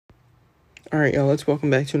Alright, y'all, let's welcome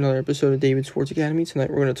back to another episode of David Sports Academy. Tonight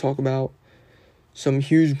we're going to talk about some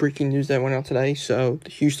huge breaking news that went out today. So, the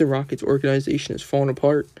Houston Rockets organization is falling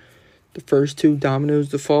apart. The first two dominoes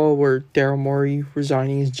to fall were Daryl Morey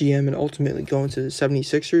resigning as GM and ultimately going to the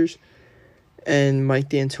 76ers, and Mike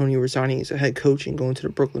D'Antoni resigning as a head coach and going to the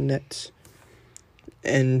Brooklyn Nets.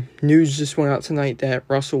 And news just went out tonight that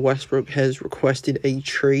Russell Westbrook has requested a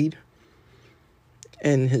trade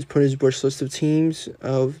and has put his wish list of teams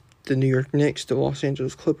of the New York Knicks, the Los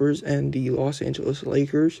Angeles Clippers, and the Los Angeles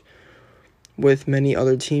Lakers, with many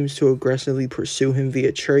other teams to aggressively pursue him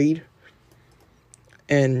via trade.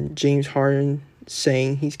 And James Harden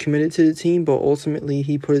saying he's committed to the team, but ultimately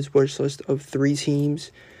he put his wish list of 3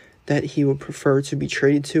 teams that he would prefer to be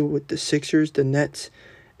traded to, with the Sixers, the Nets,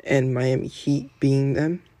 and Miami Heat being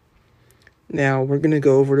them. Now, we're going to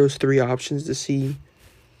go over those 3 options to see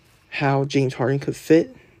how James Harden could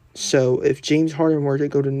fit. So, if James Harden were to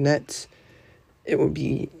go to Nets, it would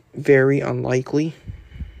be very unlikely.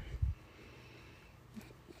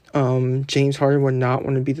 James Harden would not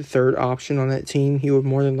want to be the third option on that team. He would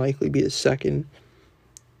more than likely be the second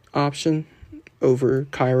option over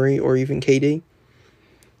Kyrie or even KD.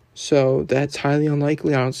 So, that's highly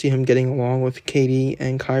unlikely. I don't see him getting along with KD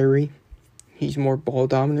and Kyrie. He's more ball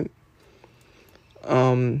dominant.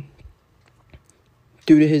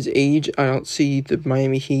 Due to his age, I don't see the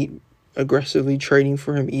Miami Heat aggressively trading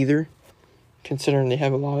for him either, considering they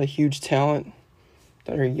have a lot of huge talent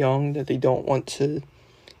that are young that they don't want to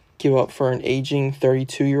give up for an aging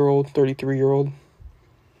 32-year-old, 33-year-old.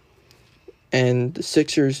 And the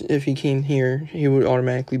Sixers, if he came here, he would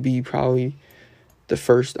automatically be probably the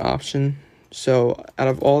first option. So out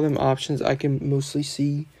of all them options, I can mostly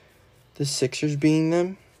see the Sixers being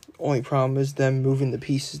them. Only problem is them moving the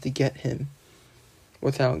pieces to get him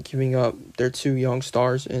without giving up their 2 young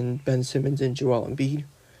stars in Ben Simmons and Joel Embiid.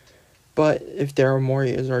 But if Daryl Morey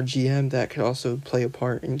is our GM, that could also play a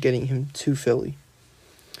part in getting him to Philly.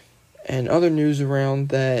 And other news around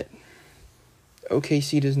that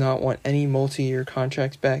OKC does not want any multi-year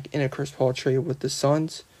contracts back in a Chris Paul trade with the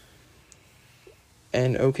Suns.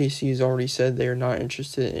 And OKC has already said they are not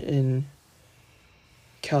interested in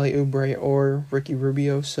Kelly Oubre or Ricky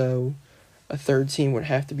Rubio, so a third team would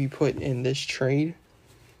have to be put in this trade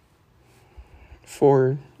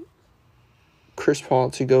for Chris Paul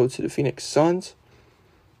to go to the Phoenix Suns.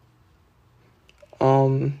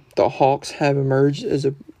 The Hawks have emerged as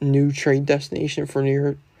a new trade destination for New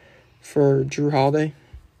York for Jrue Holiday,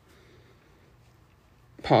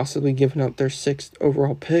 possibly giving up their 6th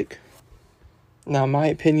overall pick. Now, in my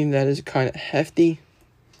opinion, that is kind of hefty.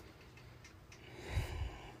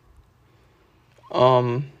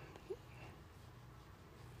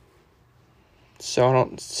 So I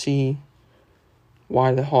don't see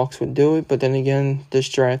why the Hawks would do it, but then again, this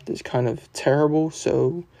draft is kind of terrible,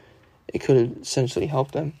 so it could essentially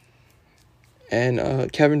help them. And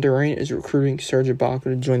Kevin Durant is recruiting Serge Ibaka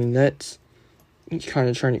to join the Nets. He's kind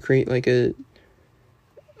of trying to create like a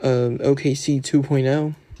OKC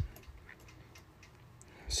 2.0.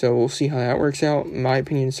 So we'll see how that works out. In my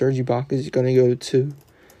opinion, Serge Ibaka is going to go to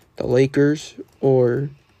the Lakers or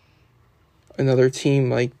another team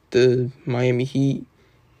like the Miami Heat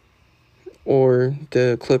or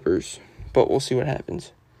the Clippers, but we'll see what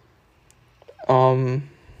happens. Now,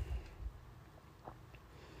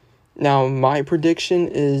 my prediction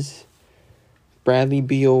is Bradley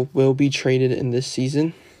Beal will be traded in this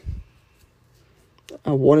season. I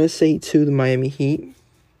want to say to the Miami Heat,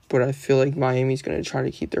 but I feel like Miami's going to try to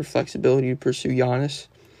keep their flexibility to pursue Giannis.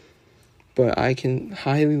 But I can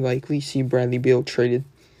highly likely see Bradley Beal traded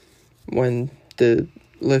when the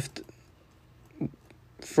lift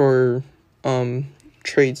for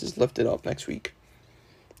trades is lifted up next week,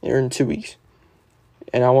 or in 2 weeks.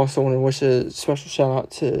 And I also want to wish a special shout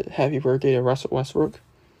out to happy birthday to Russell Westbrook.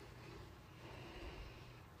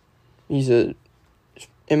 In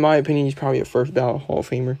my opinion, he's probably a first ballot Hall of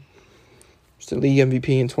Famer. He's the league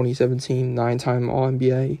MVP in 2017, 9-time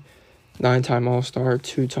All-NBA, 9-time All-Star,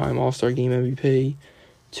 2-time All-Star Game MVP,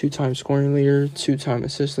 2-time scoring leader, 2-time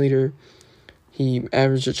assist leader. He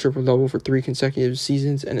averaged a triple-double for 3 consecutive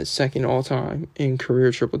seasons and is second all-time in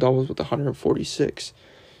career triple-doubles with 146.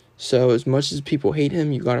 So as much as people hate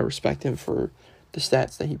him, you got to respect him for the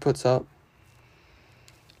stats that he puts up.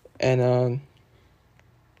 And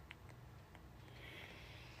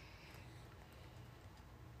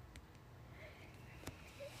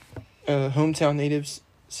hometown natives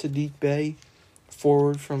Sadiq Bey,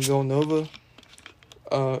 forward from Villanova,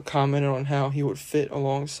 commented on how he would fit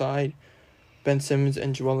alongside Ben Simmons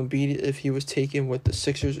and Joel Embiid if he was taken with the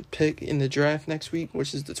Sixers pick in the draft next week,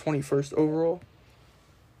 which is the 21st overall.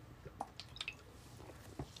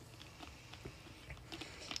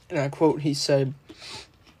 and I quote, he said,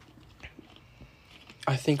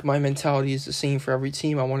 "I think my mentality is the same for every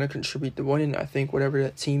team. I want to contribute to winning. I think whatever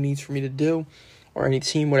that team needs for me to do, or any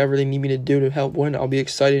team, whatever they need me to do to help win, I'll be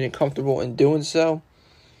excited and comfortable in doing so."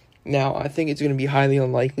 Now, I think it's going to be highly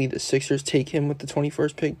unlikely the Sixers take him with the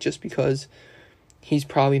 21st pick just because he's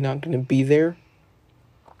probably not going to be there.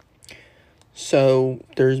 So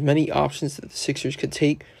there's many options that the Sixers could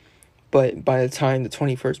take, but by the time the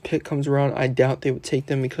 21st pick comes around, I doubt they would take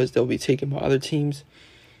them because they'll be taken by other teams.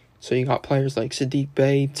 So you got players like Sadiq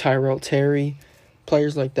Bey, Tyrell Terry,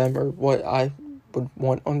 players like them are what I would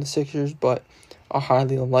want on the Sixers, but are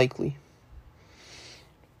highly unlikely.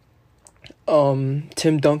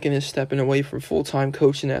 Tim Duncan is stepping away from full-time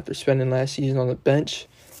coaching after spending last season on the bench.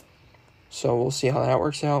 So we'll see how that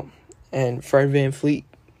works out. And Fred VanVleet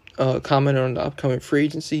commented on the upcoming free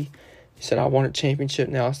agency. He said, "I won a championship,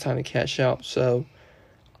 now it's time to cash out." So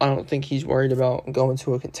I don't think he's worried about going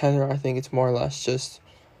to a contender. I think it's more or less just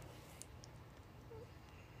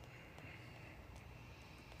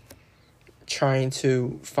trying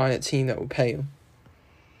to find a team that will pay him.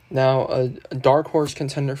 Now, a dark horse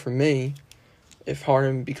contender for me, if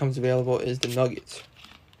Harden becomes available, is the Nuggets.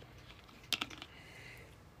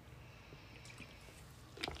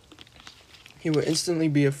 He would instantly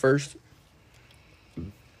be a first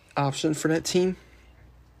option for that team.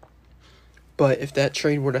 But if that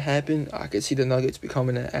trade were to happen, I could see the Nuggets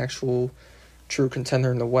becoming an actual true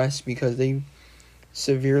contender in the West because they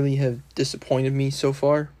severely have disappointed me so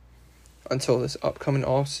far until this upcoming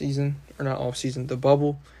the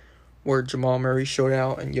bubble, where Jamal Murray showed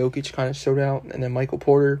out and Jokic kind of showed out, and then Michael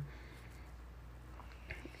Porter.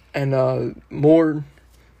 And more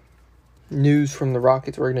news from the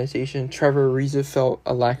Rockets organization. Trevor Ariza felt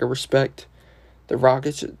a lack of respect. The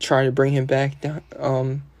Rockets tried to bring him back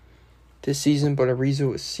this season, but Ariza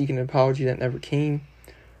was seeking an apology that never came.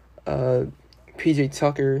 PJ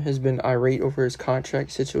Tucker has been irate over his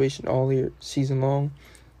contract situation all year, season long.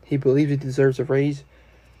 He believes he deserves a raise,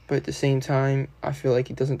 but at the same time, I feel like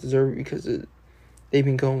he doesn't deserve it because they've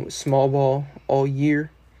been going with small ball all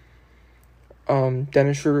year.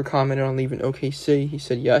 Dennis Schroeder commented on leaving OKC. He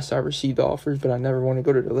said, "Yes, I received offers, but I never want to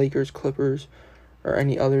go to the Lakers, Clippers, or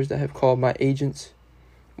any others that have called my agents."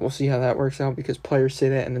 We'll see how that works out because players say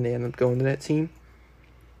that and then they end up going to that team.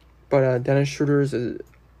 But Dennis Schroeder is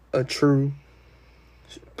a true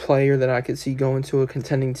player that I could see going to a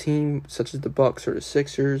contending team such as the Bucks or the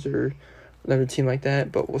Sixers or another team like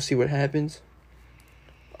that, but we'll see what happens.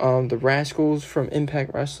 The Rascals from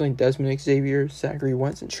Impact Wrestling, Desmond Xavier, Zachary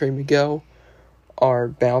Wentz, and Trey Miguel are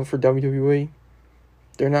bound for WWE.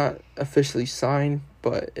 They're not officially signed,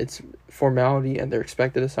 but it's formality and they're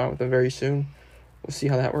expected to sign with them very soon. We'll see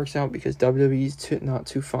how that works out because WWE's not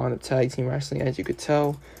too fond of tag team wrestling, as you could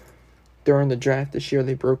tell. During the draft this year,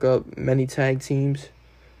 they broke up many tag teams,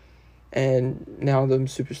 and now them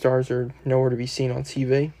superstars are nowhere to be seen on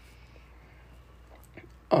TV.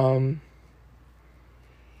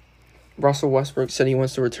 Russell Westbrook said he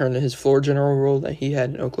wants to return to his floor general role that he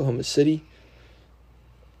had in Oklahoma City.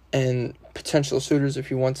 And potential suitors, if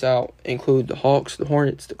he wants out, include the Hawks, the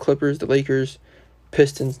Hornets, the Clippers, the Lakers,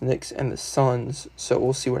 Pistons, Knicks, and the Suns. So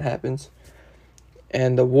we'll see what happens.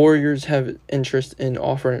 And the Warriors have interest in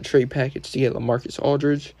offering a trade package to get LaMarcus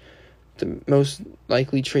Aldridge. The most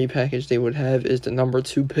likely trade package they would have is the number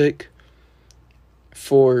 2 pick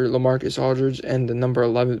for LaMarcus Aldridge and the number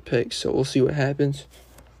 11 pick. So we'll see what happens.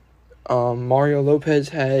 Mario Lopez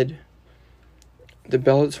had the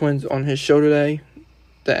Bella Twins on his show today,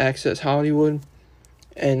 the Access Hollywood,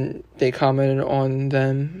 and they commented on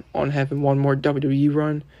them on having one more WWE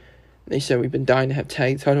run. They said, "We've been dying to have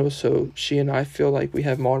tag titles, so she and I feel like we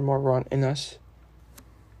have more and more run in us."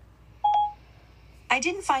 I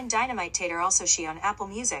didn't find Dynamite Tater also she on Apple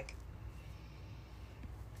Music.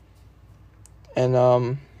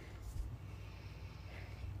 And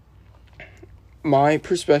my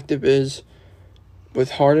perspective is,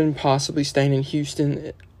 with Harden possibly staying in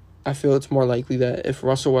Houston, I feel it's more likely that if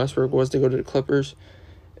Russell Westbrook was to go to the Clippers,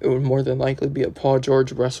 it would more than likely be a Paul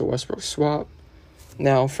George-Russell Westbrook swap.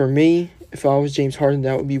 Now, for me, if I was James Harden,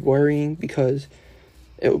 that would be worrying because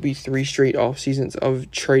it would be 3 straight off seasons of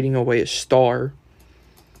trading away a star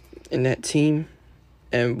in that team.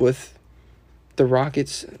 And with the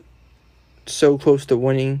Rockets so close to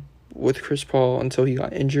winning with Chris Paul until he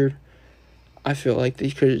got injured, I feel like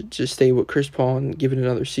they could just stay with Chris Paul and give it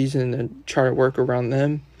another season and try to work around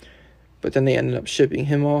them. But then they ended up shipping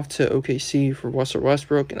him off to OKC for Russell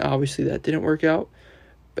Westbrook, and obviously that didn't work out.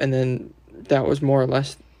 And then that was more or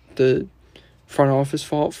less the front office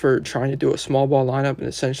fault for trying to do a small ball lineup and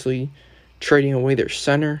essentially trading away their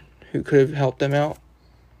center who could have helped them out.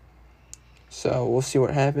 So we'll see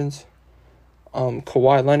what happens.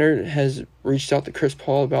 Kawhi Leonard has reached out to Chris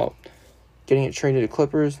Paul about getting it traded to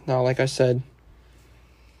Clippers. Now, like I said,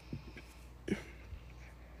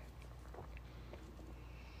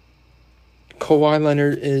 Kawhi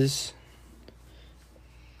Leonard is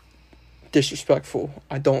disrespectful.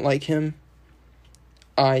 I don't like him.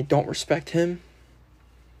 I don't respect him.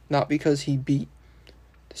 Not because he beat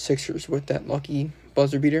the Sixers with that lucky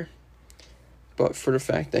buzzer beater, but for the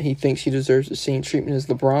fact that he thinks he deserves the same treatment as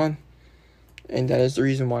LeBron. And that is the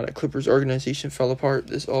reason why the Clippers organization fell apart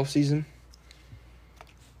this offseason.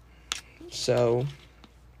 So,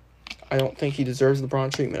 I don't think he deserves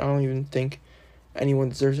LeBron treatment. I don't even think anyone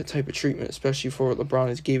deserves that type of treatment, especially for what LeBron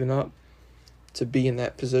has given up to be in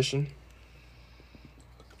that position.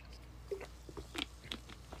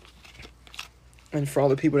 And for all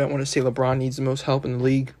the people that want to say LeBron needs the most help in the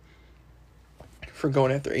league for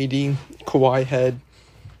going after AD, Kawhi had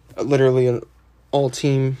literally a whole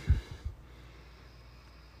team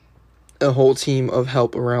of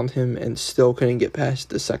help around him and still couldn't get past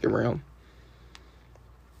the second round.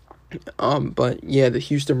 But yeah, the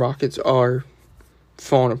Houston Rockets are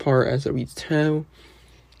falling apart as we tell.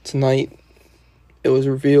 Tonight, it was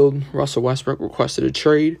revealed Russell Westbrook requested a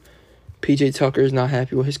trade. PJ Tucker is not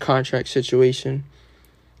happy with his contract situation.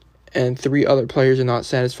 And 3 other players are not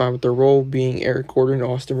satisfied with their role, being Eric Gordon,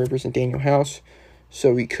 Austin Rivers, and Daniel House.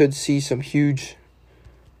 So we could see some huge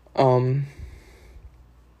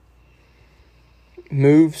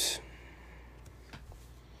moves.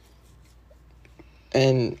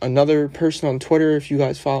 And another person on Twitter, if you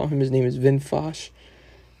guys follow him, his name is Vin Fosh.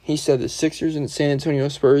 He said the Sixers and San Antonio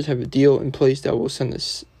Spurs have a deal in place that will send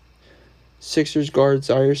the Sixers guard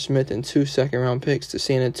Zaire Smith and 2 second-round picks to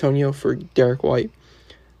San Antonio for Derek White.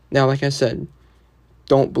 Now, like I said,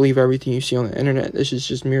 don't believe everything you see on the internet. This is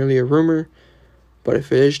just merely a rumor. But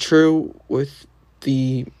if it is true, with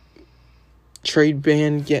the trade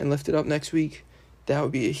ban getting lifted up next week, that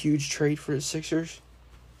would be a huge trade for the Sixers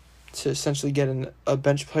to essentially get a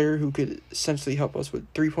bench player who could essentially help us with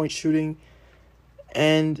three-point shooting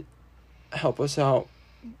and help us out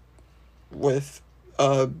with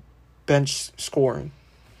bench scoring.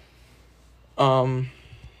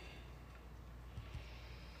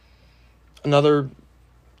 Another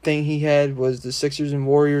thing he had was the Sixers and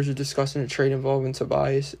Warriors are discussing a trade involving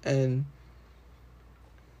Tobias and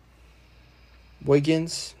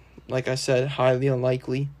Wiggins. Like I said, highly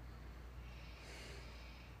unlikely.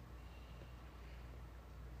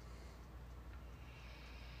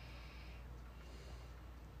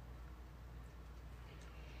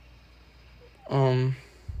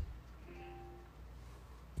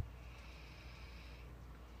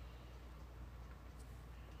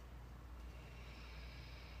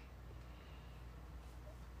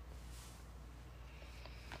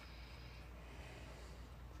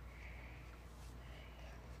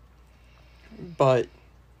 But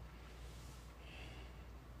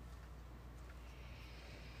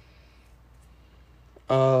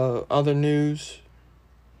other news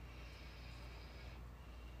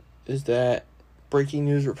is that breaking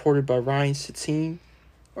news reported by Ryan Satin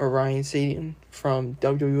from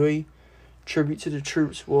WWE, Tribute to the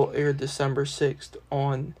Troops will air December 6th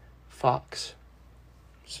on Fox.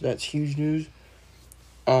 So that's huge news.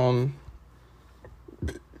 So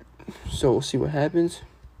we'll see what happens.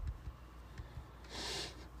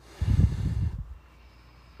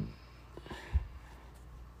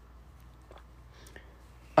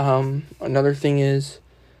 Another thing is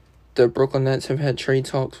the Brooklyn Nets have had trade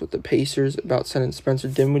talks with the Pacers about sending Spencer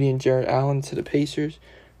Dinwiddie and Jarrett Allen to the Pacers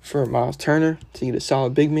for Miles Turner to get a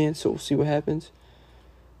solid big man, so we'll see what happens.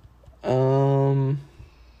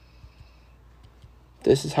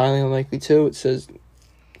 This is highly unlikely too. It says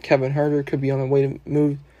Kevin Huerter could be on the way to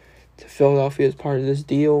move to Philadelphia as part of this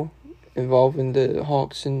deal involving the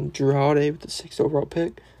Hawks and Drew Holiday with the 6th overall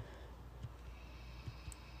pick.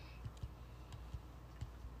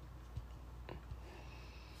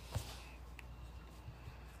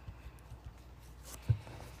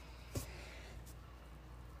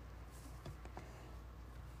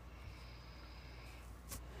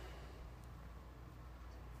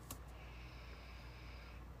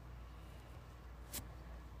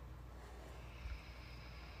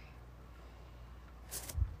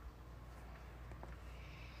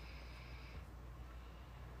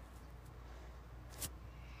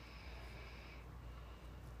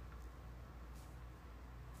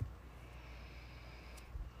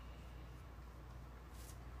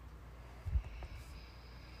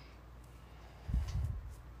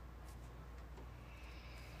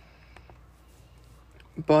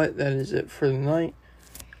 But that is it for the night.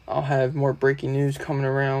 I'll have more breaking news coming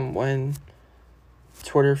around when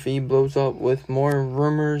Twitter feed blows up with more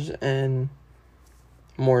rumors and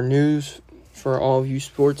more news for all of you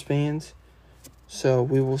sports fans. So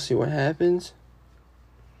we will see what happens.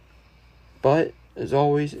 But as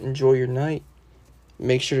always, enjoy your night.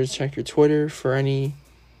 Make sure to check your Twitter for any,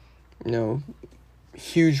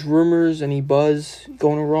 huge rumors, any buzz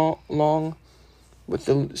going along with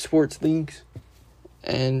the sports leagues.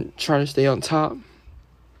 And try to stay on top.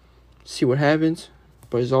 See what happens.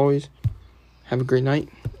 But as always, have a great night.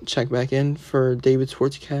 Check back in for David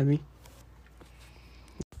Sports Academy.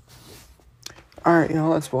 Alright,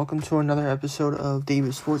 let's welcome to another episode of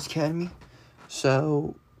David Sports Academy.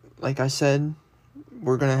 So, like I said,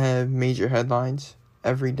 we're going to have major headlines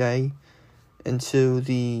every day until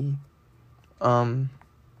the ban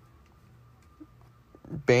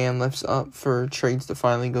lifts up for trades to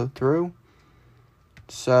finally go through.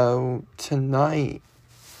 So,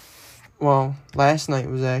 last night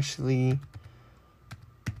was actually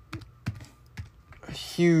a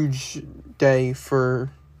huge day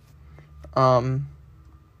for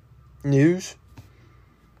news.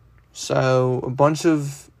 So a bunch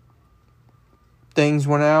of things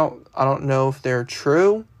went out. I don't know if they're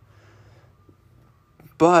true,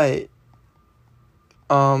 but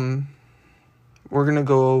we're gonna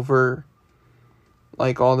go over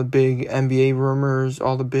like all the big NBA rumors,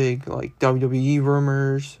 all the big like WWE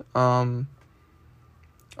rumors, a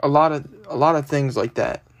lot of things like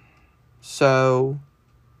that. So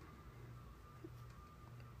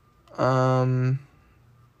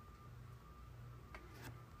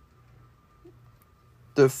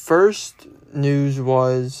the first news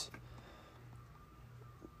was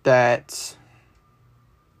that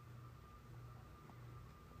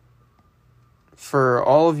for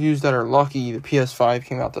all of you that are lucky, the PS5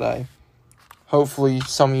 came out today. Hopefully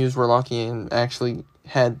some of you were lucky and actually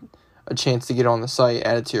had a chance to get on the site,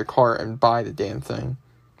 add it to your cart, and buy the damn thing.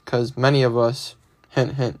 Because many of us,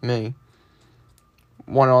 hint me,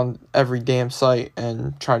 went on every damn site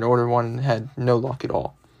and tried to order one and had no luck at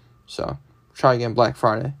all. So, try again Black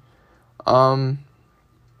Friday. Now,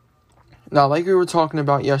 like we were talking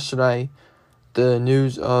about yesterday, the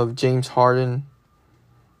news of James Harden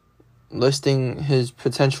listing his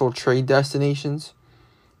potential trade destinations.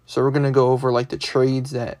 So we're going to go over like the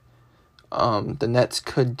trades that the Nets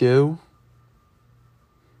could do.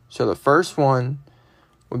 So the first one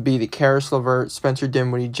would be the Caris LeVert, Spencer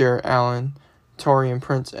Dinwiddie, Jarrett Allen, Taurean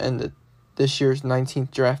Prince, and this year's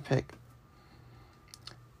 19th draft pick.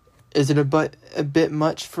 Is it a bit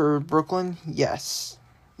much for Brooklyn? Yes.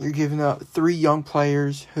 You're giving up 3 young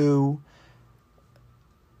players who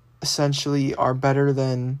essentially are better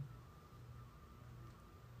than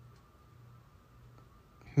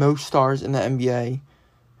most stars in the NBA,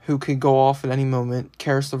 who could go off at any moment.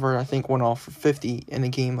 Caris LeVert, I think, went off for 50 in a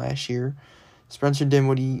game last year. Spencer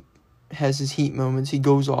Dinwiddie has his heat moments. He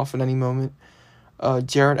goes off at any moment.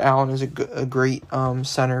 Jarrett Allen is a great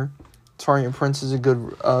center. Taurean Prince is a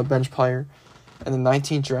good bench player. And the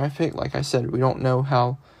 19th draft pick, like I said, we don't know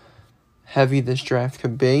how heavy this draft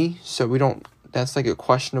could be. So that's like a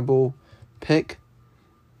questionable pick.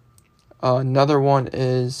 Another one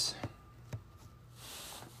is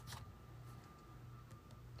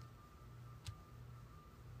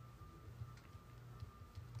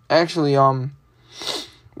actually,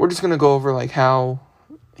 we're just going to go over like how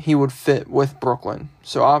he would fit with Brooklyn.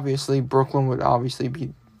 So obviously Brooklyn would obviously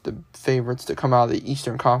be the favorites to come out of the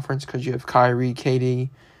Eastern Conference because you have Kyrie, KD,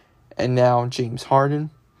 and now James Harden.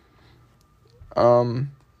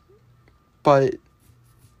 But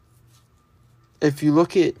if you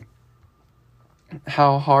look at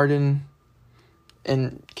how Harden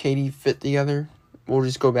and KD fit together, we'll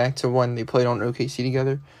just go back to when they played on OKC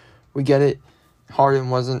together. We get it. Harden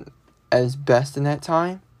wasn't as best in that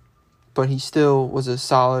time, but he still was a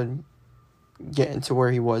solid getting to where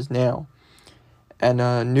he was now.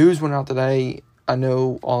 And news went out today. I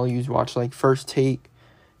know all of you watch like First Take,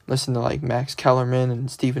 listen to like Max Kellerman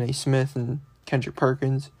and Stephen A. Smith and Kendrick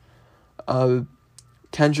Perkins.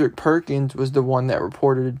 Kendrick Perkins was the one that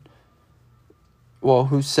reported,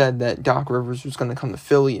 who said that Doc Rivers was going to come to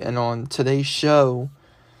Philly. And on today's show,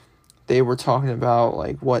 they were talking about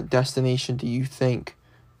like what destination do you think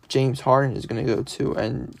James Harden is going to go to,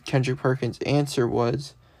 and Kendrick Perkins' answer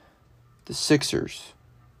was the Sixers.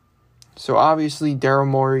 So obviously Daryl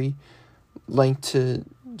Morey linked to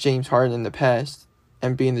James Harden in the past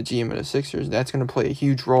and being the GM of the Sixers, that's going to play a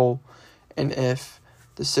huge role in if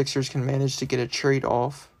the Sixers can manage to get a trade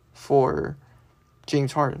off for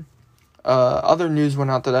James Harden. Other news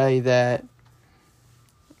went out today that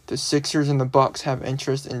the Sixers and the Bucks have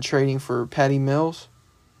interest in trading for Patty Mills.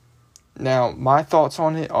 Now, my thoughts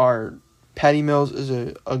on it are Patty Mills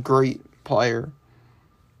is a great player.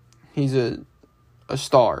 He's a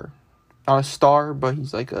star. Not a star, but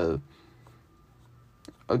he's like a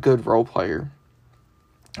good role player.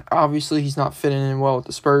 Obviously, he's not fitting in well with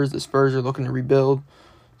the Spurs. The Spurs are looking to rebuild,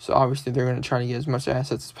 so obviously they're going to try to get as much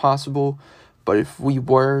assets as possible. But if we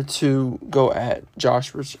were to go at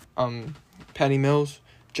Patty Mills,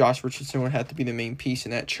 Josh Richardson would have to be the main piece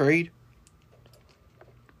in that trade.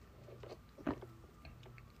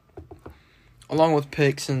 Along with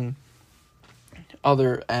picks and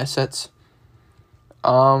other assets.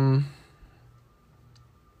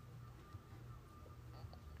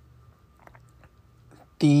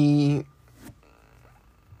 The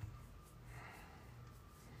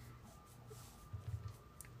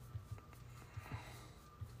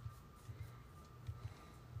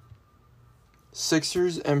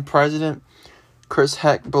Sixers and president Chris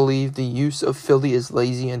Heck believe the use of Philly is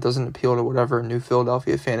lazy and doesn't appeal to whatever a new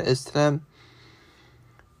Philadelphia fan is to them.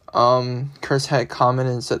 Chris Heck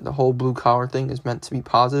commented and said the whole blue-collar thing is meant to be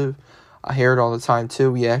positive. I hear it all the time,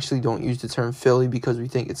 too. We actually don't use the term Philly because we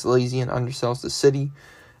think it's lazy and undersells the city.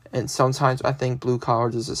 And sometimes I think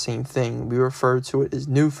blue-collar does the same thing. We refer to it as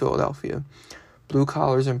New Philadelphia.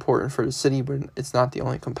 Blue-collar is important for the city, but it's not the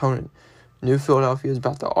only component. New Philadelphia is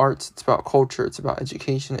about the arts, it's about culture, it's about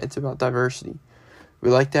education, it's about diversity. We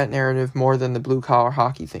like that narrative more than the blue-collar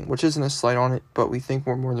hockey thing, which isn't a slight on it, but we think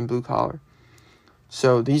we're more than blue-collar.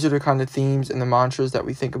 So these are the kind of themes and the mantras that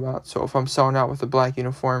we think about. So if I'm selling out with a black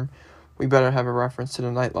uniform, we better have a reference to the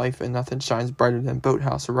nightlife, and nothing shines brighter than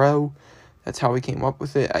Boathouse Row. That's how we came up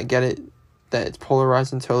with it. I get it that it's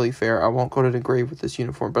polarized and totally fair. I won't go to the grave with this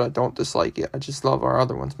uniform, but I don't dislike it. I just love our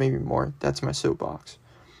other ones maybe more. That's my soapbox.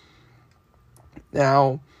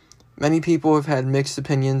 Now, many people have had mixed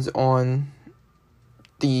opinions on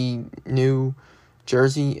the new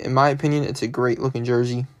jersey. In my opinion, it's a great looking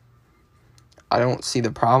jersey. I don't see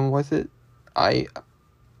the problem with it. I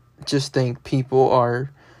just think people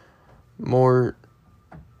are more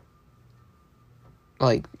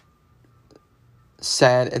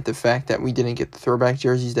sad at the fact that we didn't get the throwback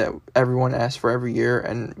jerseys that everyone asks for every year,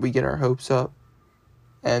 and we get our hopes up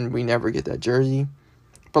and we never get that jersey.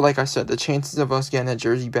 But like I said, the chances of us getting that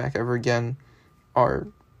jersey back ever again are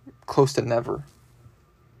close to never.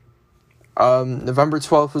 November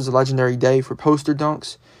 12th was a legendary day for poster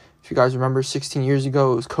dunks. If you guys remember, 16 years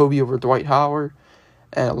ago, it was Kobe over Dwight Howard,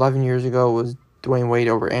 and 11 years ago it was Dwayne Wade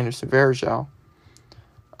over Anderson Varejao.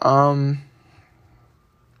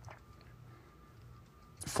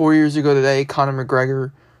 4 years ago today, Conor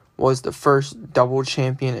McGregor was the first double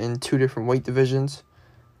champion in 2 different weight divisions.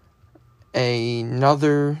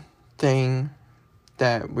 Another thing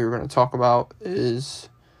that we were going to talk about is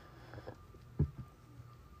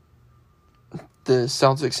the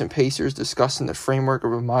Celtics and Pacers discussing the framework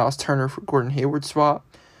of a Miles Turner for Gordon Hayward swap.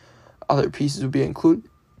 Other pieces would be included,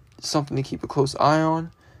 something to keep a close eye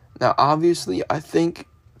on. Now, obviously, I think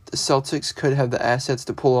the Celtics could have the assets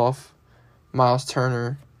to pull off Miles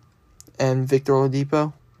Turner and Victor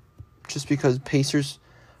Oladipo, just because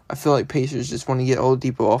I feel like Pacers just want to get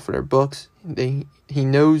Oladipo off of their books. He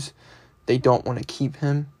knows they don't want to keep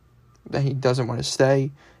him, that he doesn't want to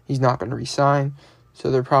stay. He's not going to resign. So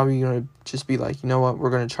they're probably going to just be like, you know what, we're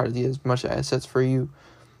going to try to get as much assets for you,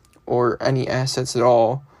 or any assets at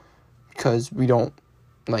all, because we don't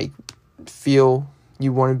feel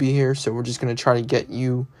you want to be here, so we're just going to try to get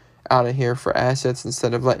you out of here for assets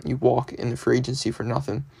instead of letting you walk in the free agency for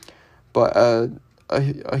nothing. But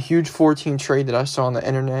a huge 4-team trade that I saw on the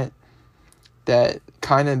internet that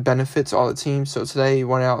kind of benefits all the teams. So today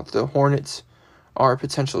went out, the Hornets are a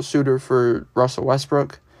potential suitor for Russell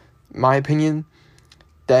Westbrook. In my opinion,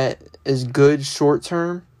 that is good short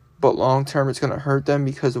term, but long term it's going to hurt them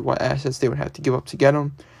because of what assets they would have to give up to get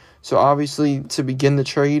him. So obviously, to begin the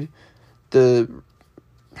trade, the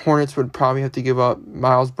Hornets would probably have to give up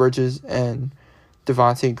Miles Bridges and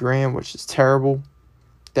Devontae Graham, which is terrible.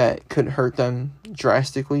 That could hurt them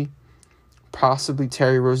drastically. Possibly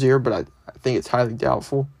Terry Rozier, but I think it's highly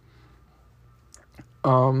doubtful.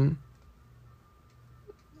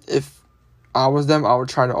 If I was them, I would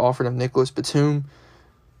try to offer them Nicholas Batum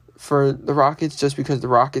for the Rockets, just because the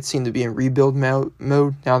Rockets seem to be in rebuild mode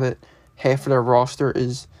now that half of their roster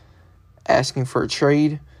is asking for a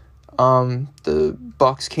trade. The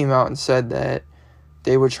Bucks came out and said that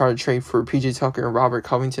they would try to trade for PJ Tucker and Robert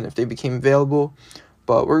Covington if they became available.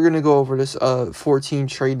 But we're going to go over this 4-team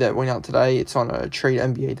trade that went out today. It's on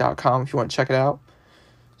tradenba.com if you want to check it out.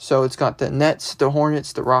 So it's got the Nets, the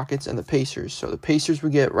Hornets, the Rockets, and the Pacers. So the Pacers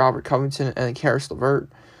would get Robert Covington and Karis LeVert.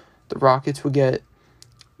 The Rockets would get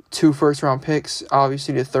 2 first-round picks.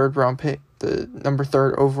 Obviously, the third-round pick, the number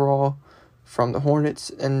 3 overall from the Hornets,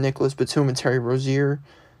 and Nicholas Batum and Terry Rozier.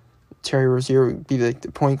 Terry Rozier would be like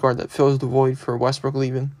the point guard that fills the void for Westbrook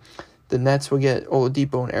leaving. The Nets would get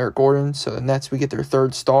Oladipo and Eric Gordon, so the Nets would get their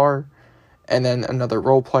third star, and then another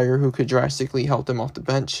role player who could drastically help them off the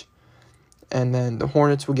bench. And then the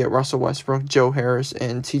Hornets would get Russell Westbrook, Joe Harris,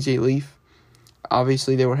 and TJ Leaf.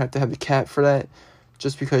 Obviously, they would have to have the cap for that,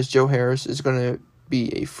 just because Joe Harris is going to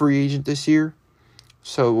be a free agent this year.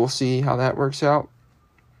 So we'll see how that works out.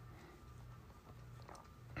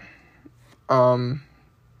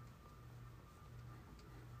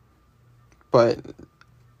 But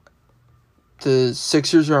the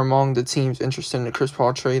Sixers are among the teams interested in the Chris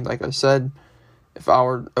Paul trade. Like I said, if I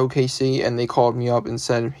were OKC and they called me up and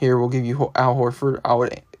said, here, we'll give you Al Horford, I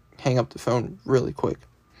would hang up the phone really quick.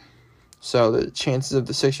 So the chances of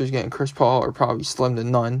the Sixers getting Chris Paul are probably slim to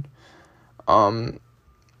none.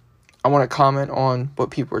 I want to comment on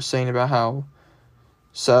what people are saying about how,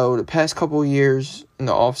 so the past couple of years in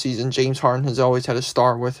the offseason, James Harden has always had a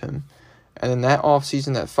star with him. And then that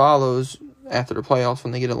offseason that follows, after the playoffs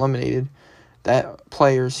when they get eliminated, that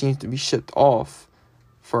player seems to be shipped off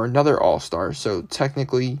for another all-star. So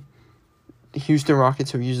technically, the Houston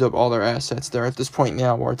Rockets have used up all their assets. They're at this point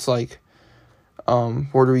now where it's like,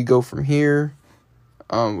 where do we go from here?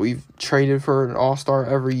 We've traded for an all-star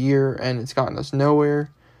every year, and it's gotten us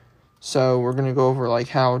nowhere. So we're going to go over like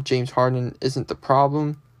how James Harden isn't the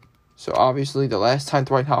problem. So obviously, the last time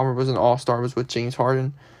Dwight Howard was an all-star was with James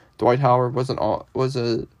Harden. Dwight Howard was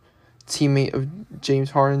a teammate of James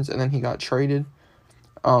Harden's, and then he got traded.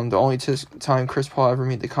 The only time Chris Paul ever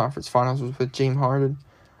made the conference finals was with James Harden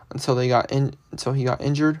until he got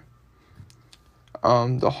injured.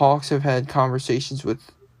 The Hawks have had conversations with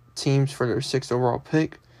teams for their 6th overall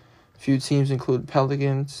pick. A few teams include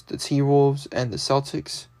Pelicans, the T-Wolves, and the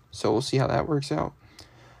Celtics. So we'll see how that works out.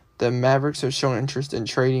 The Mavericks have shown interest in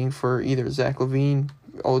trading for either Zach LaVine,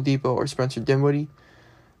 Oladipo, or Spencer Dinwiddie.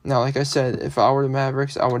 Now, like I said, if I were the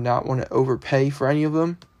Mavericks, I would not want to overpay for any of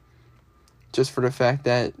them, just for the fact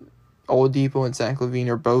that Oladipo and Zach LaVine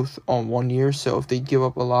are both on 1 year. So if they give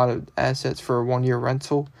up a lot of assets for a 1-year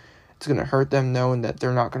rental, it's going to hurt them knowing that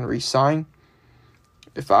they're not going to re-sign.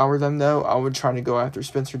 If I were them, though, I would try to go after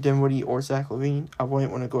Spencer Dinwiddie or Zach LaVine. I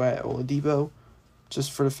wouldn't want to go at Oladipo,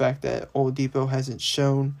 just for the fact that Oladipo hasn't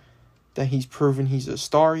shown that he's proven he's a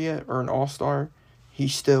star yet or an all-star.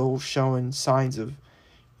 He's still showing signs of,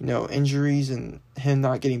 injuries and him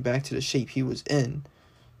not getting back to the shape he was in.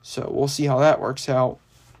 So we'll see how that works out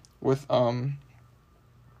with the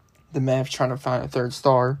Mavs trying to find a third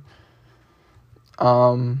star.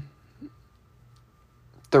 The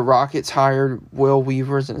Rockets hired Will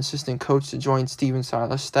Weaver as an assistant coach to join Steven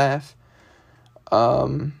Silas' staff.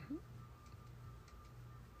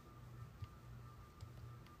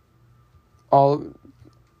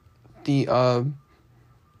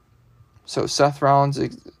 So Seth Rollins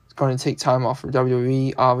is going to take time off from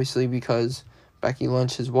WWE, obviously, because Becky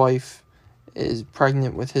Lynch, his wife, is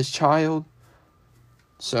pregnant with his child.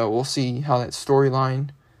 So we'll see how that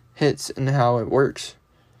storyline hits and how it works.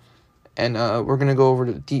 And we're going to go over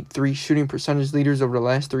the deep three shooting percentage leaders over the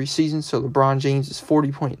last 3 seasons. So LeBron James is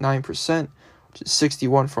 40.9%, which is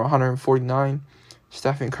 61 for 149.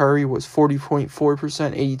 Stephen Curry was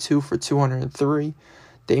 40.4%, 82 for 203.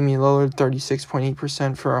 Damian Lillard,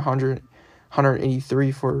 36.8% for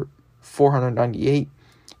 183 for 498.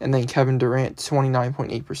 And then Kevin Durant,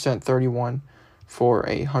 29.8%, 31 for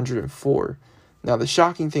 104. Now, the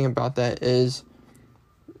shocking thing about that is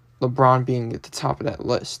LeBron being at the top of that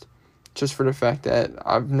list. Just for the fact that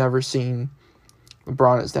I've never seen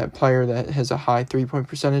LeBron as that player that has a high three-point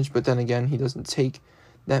percentage, but then again, he doesn't take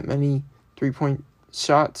that many three-point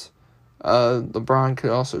shots. LeBron could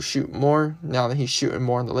also shoot more now that he's shooting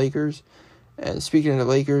more on the Lakers. And speaking of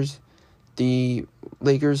the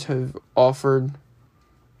Lakers have offered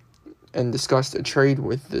and discussed a trade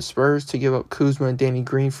with the Spurs to give up Kuzma and Danny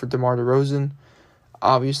Green for DeMar DeRozan.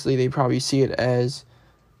 Obviously, they probably see it as,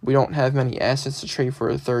 we don't have many assets to trade for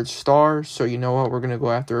a third star, so you know what, we're going to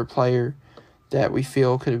go after a player that we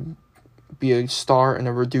feel could be a star in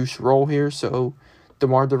a reduced role here. So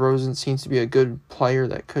DeMar DeRozan seems to be a good player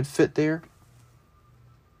that could fit there.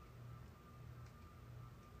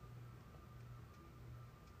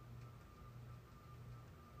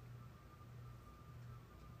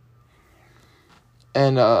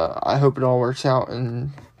 And I hope it all works out,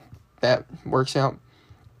 and that works out.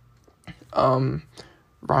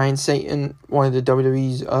 Ryan Satin, one of the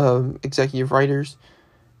WWE's executive writers,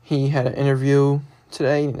 he had an interview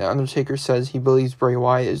today. The Undertaker says he believes Bray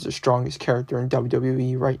Wyatt is the strongest character in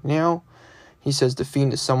WWE right now. He says the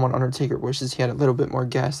Fiend is someone Undertaker wishes he had a little bit more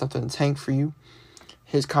gas left in the tank for you.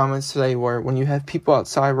 his comments today were, when you have people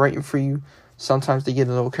outside writing for you, sometimes they get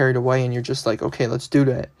a little carried away and you're just like, okay, let's do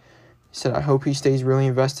that. He said, I hope he stays really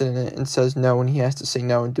invested in it and says no when he has to say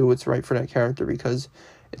no and do what's right for that character, because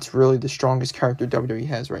it's really the strongest character WWE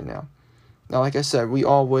has right now. Now, like I said, we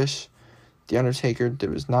all wish The Undertaker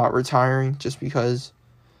was not retiring, just because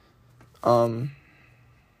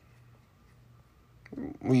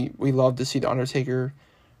we love to see The Undertaker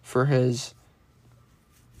for his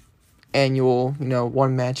annual,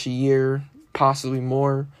 one match a year, possibly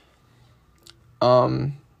more.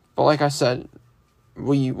 But like I said,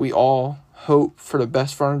 we all hope for the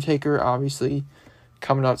best for Undertaker. Obviously,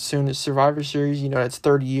 coming up soon is Survivor Series. That's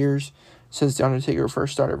 30 years since The Undertaker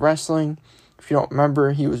first started wrestling. If you don't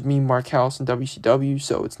remember, he was Mean Mark House in WCW,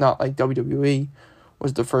 so it's not like WWE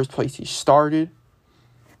was the first place he started.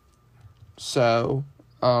 So,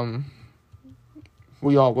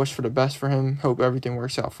 we all wish for the best for him. Hope everything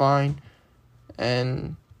works out fine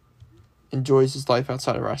and enjoys his life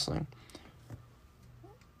outside of wrestling.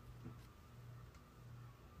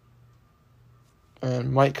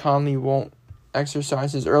 And Mike Conley won't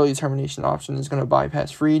exercise his early termination option. Is going to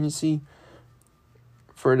bypass free agency.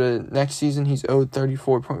 For the next season, he's owed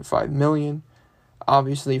 $34.5 million.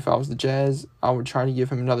 Obviously, if I was the Jazz, I would try to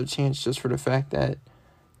give him another chance, just for the fact that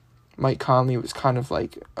Mike Conley was kind of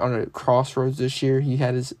like on a crossroads this year. He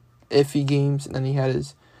had his iffy games, and then he had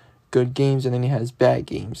his good games, and then he had his bad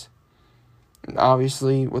games. And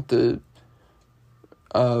obviously, with the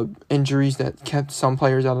injuries that kept some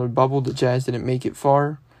players out of the bubble, the Jazz didn't make it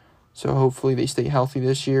far. So hopefully they stay healthy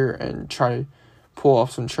this year and try to pull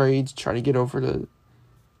off some trades, try to get over the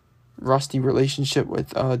rusty relationship with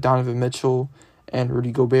Donovan Mitchell and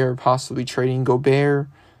Rudy Gobert, possibly trading Gobert,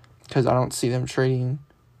 because I don't see them trading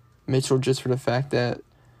Mitchell just for the fact that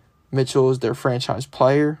Mitchell is their franchise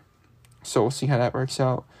player. So we'll see how that works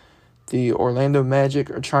out. The Orlando Magic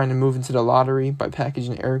are trying to move into the lottery by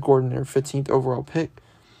packaging Eric Gordon, their 15th overall pick.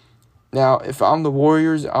 Now, if I'm the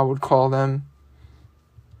Warriors, I would call them,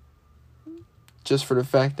 just for the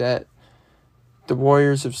fact that the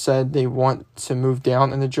Warriors have said they want to move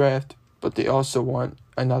down in the draft, but they also want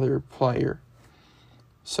another player.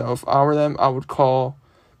 So if I were them, I would call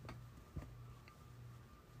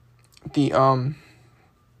the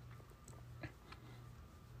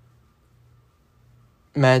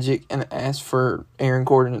Magic and ask for Aaron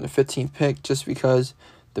Gordon in the 15th pick, just because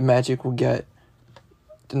the Magic will get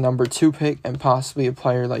the number 2 pick and possibly a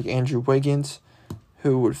player like Andrew Wiggins,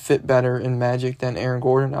 who would fit better in Magic than Aaron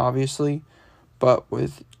Gordon, obviously. But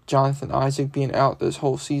with Jonathan Isaac being out this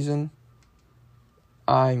whole season,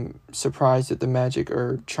 I'm surprised that the Magic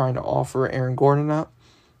are trying to offer Aaron Gordon up.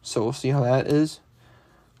 So we'll see how that is.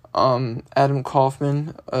 Adam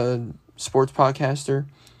Kaufman, a sports podcaster,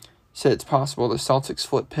 said it's possible the Celtics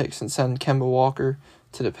flip picks and send Kemba Walker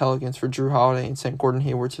to the Pelicans for Drew Holiday and send Gordon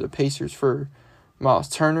Hayward to the Pacers for Miles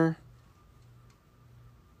Turner.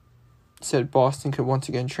 Said Boston could once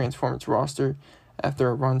again transform its roster after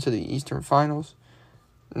a run to the Eastern Finals.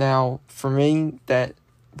 Now, for me, that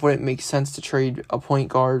wouldn't make sense to trade a point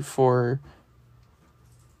guard for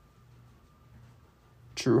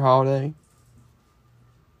Drew Holiday.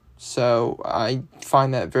 So I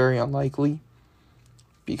find that very unlikely,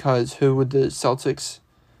 because who would the Celtics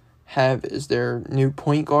have as their new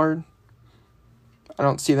point guard? I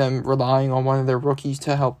don't see them relying on one of their rookies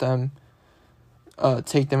to help them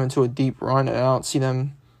take them into a deep run, and I don't see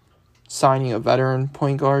them signing a veteran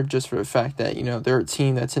point guard just for the fact that, they're a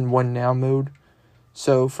team that's in win-now mode.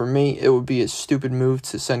 So for me, it would be a stupid move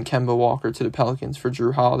to send Kemba Walker to the Pelicans for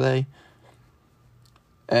Drew Holiday.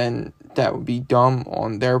 And that would be dumb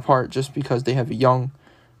on their part, just because they have a young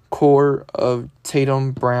core of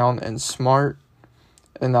Tatum, Brown, and Smart.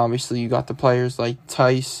 And obviously you got the players like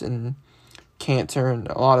Tice and Cantor and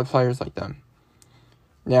a lot of players like them.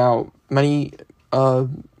 Now, many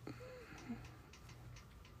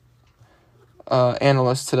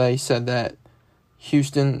analysts today said that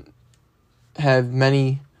Houston have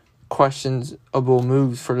many questionable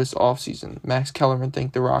moves for this offseason. Max Kellerman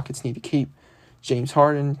think the Rockets need to keep James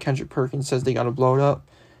Harden. Kendrick Perkins says they got to blow it up.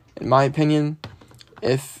 In my opinion,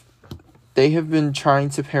 if they have been trying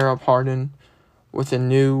to pair up Harden with a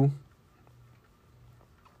new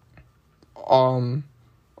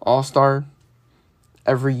all-star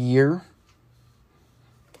every year,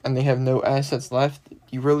 and they have no assets left,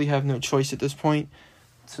 you really have no choice at this point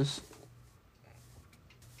to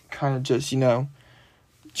kind of just,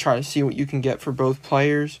 try to see what you can get for both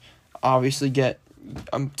players. Obviously get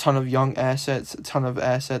a ton of young assets, a ton of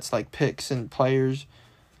assets like picks and players,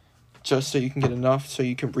 just so you can get enough so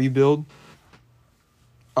you can rebuild.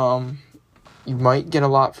 You might get a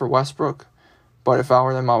lot for Westbrook, But if I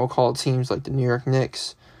were them, I would call teams like the New York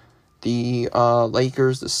Knicks, the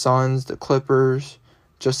Lakers, the Suns, the Clippers,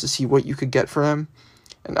 just to see what you could get for him.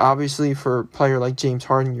 And obviously for a player like James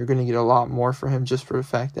Harden, you're going to get a lot more for him just for the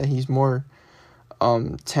fact that he's more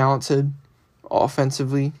talented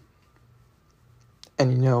offensively.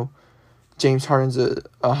 And, James Harden's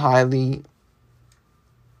a highly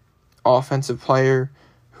offensive player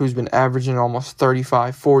who's been averaging almost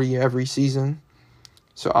 35, 40 every season.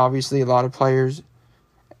 So obviously a lot of players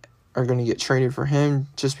are going to get traded for him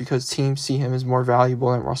just because teams see him as more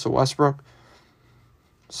valuable than Russell Westbrook.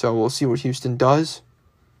 So we'll see what Houston does.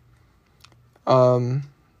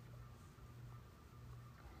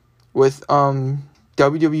 With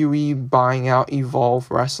WWE buying out Evolve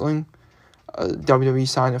Wrestling, WWE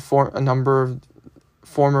signed a number of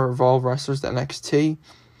former Evolve wrestlers to NXT.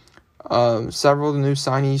 Several of the new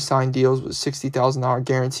signees signed deals with $60,000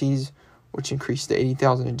 guarantees, which increased to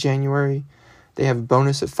 $80,000 in January. They have a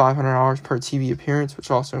bonus of $500 per TV appearance,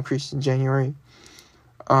 which also increased in January.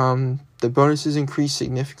 The bonuses increased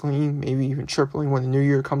significantly, maybe even tripling when the new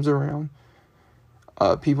year comes around.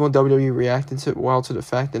 People in WWE reacted to the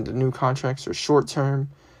fact that the new contracts are short-term,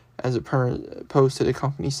 as opposed to the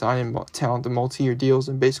company signing talented multi-year deals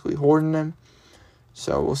and basically hoarding them.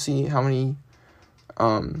 So we'll see how many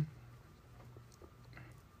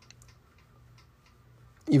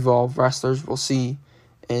Evolve wrestlers we'll see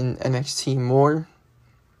in NXT more.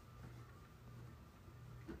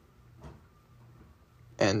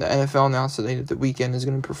 And the NFL announced today that The Weeknd is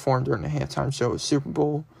going to perform during the halftime show of Super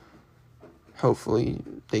Bowl. Hopefully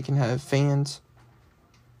they can have fans.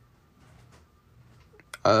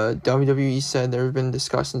 WWE said there have been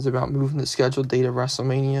discussions about moving the scheduled date of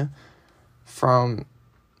WrestleMania from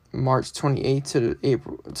March 28th to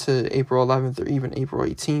April 11th or even April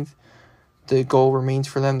 18th. The goal remains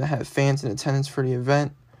for them to have fans in attendance for the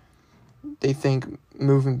event. They think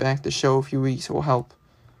moving back the show a few weeks will help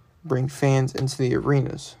bring fans into the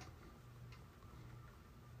arenas.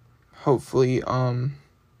 Hopefully,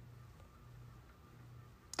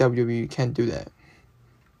 WWE can do that.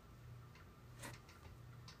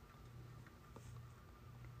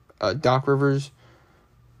 Doc Rivers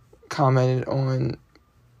commented on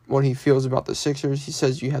what he feels about the Sixers. He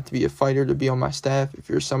says, "You have to be a fighter to be on my staff. If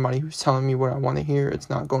you're somebody who's telling me what I want to hear,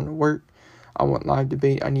 it's not going to work. I want live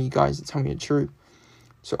debate. I need guys to tell me the truth."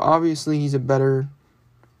 So obviously he's a better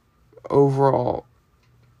overall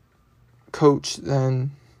coach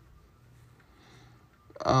than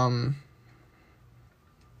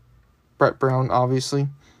Brett Brown, obviously.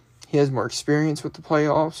 He has more experience with the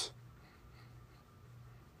playoffs.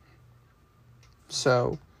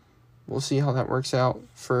 So we'll see how that works out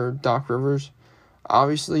for Doc Rivers.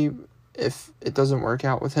 Obviously, if it doesn't work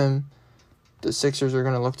out with him, the Sixers are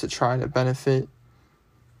going to look to try to benefit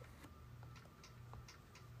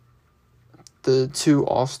the two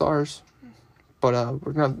All-Stars. But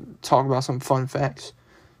we're going to talk about some fun facts.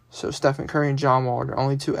 So Stephen Curry and John Wall are the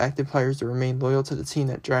only two active players to remain loyal to the team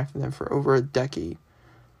that drafted them for over a decade,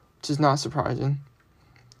 which is not surprising.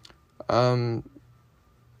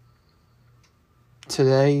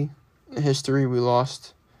 Today in history, we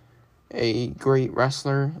lost a great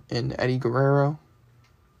wrestler in Eddie Guerrero.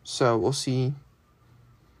 So we'll see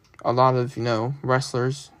a lot of,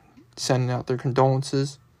 wrestlers sending out their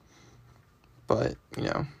condolences. But,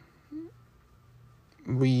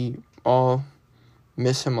 we all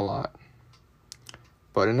miss him a lot.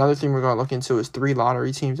 But another thing we're going to look into is 3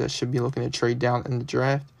 lottery teams that should be looking to trade down in the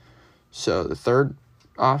draft. So the third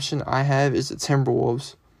option I have is the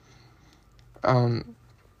Timberwolves.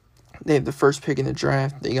 They have the first pick in the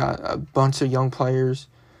draft. They got a bunch of young players,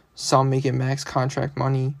 some making max contract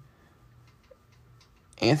money.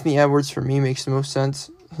 Anthony Edwards, for me, makes the most sense.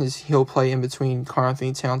 He'll play in between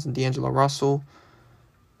Karl-Anthony Towns and D'Angelo Russell.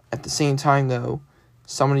 At the same time, though,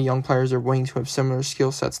 some of the young players are wings who have similar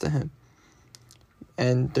skill sets to him.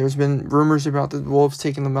 And there's been rumors about the Wolves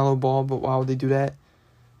taking LaMelo Ball, but why would they do that?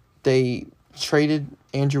 They traded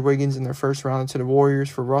Andrew Wiggins in their first round to the Warriors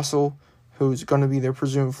for Russell, who's going to be their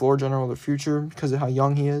presumed floor general of the future because of how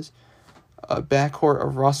young he is. A backcourt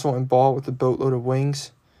of Russell and Ball with a boatload of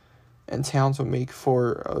wings, and Towns would make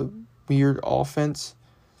for a weird offense.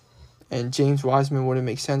 And James Wiseman wouldn't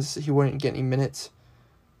make sense. He wouldn't get any minutes,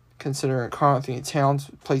 considering Karl-Anthony Towns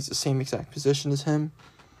plays the same exact position as him.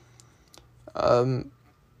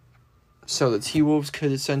 So the T-Wolves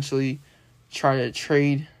could essentially try to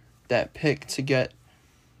trade that pick to get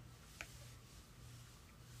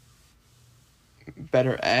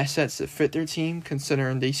better assets that fit their team,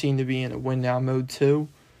 considering they seem to be in a win-now mode too.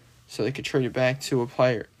 So they could trade it back to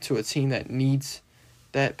a team that needs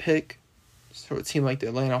that pick. So a team like the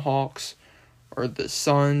Atlanta Hawks or the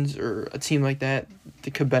Suns or a team like that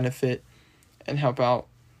could benefit and help out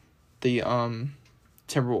the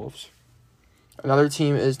Timberwolves. Another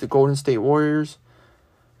team is the Golden State Warriors.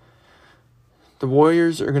 The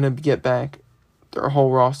Warriors are going to get back their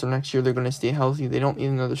whole roster next year. They're going to stay healthy. They don't need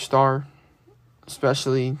another star,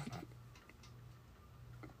 especially.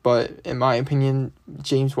 But in my opinion,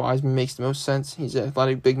 James Wiseman makes the most sense. He's an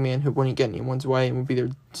athletic big man who wouldn't get in anyone's way and would be their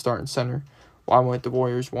starting center. Why wouldn't the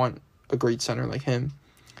Warriors want a great center like him?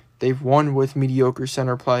 They've won with mediocre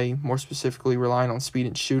center play, more specifically relying on speed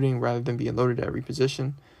and shooting rather than being loaded at every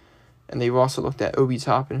position. And they've also looked at Obi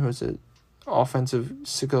Toppin, who has an offensive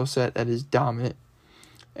skill set that is dominant.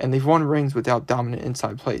 And they've won rings without dominant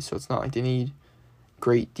inside play, so it's not like they need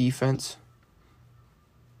great defense.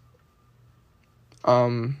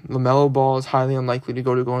 LaMelo Ball is highly unlikely to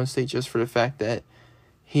go to Golden State just for the fact that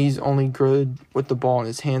he's only good with the ball in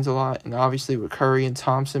his hands a lot. And obviously with Curry and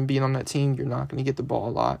Thompson being on that team, you're not going to get the ball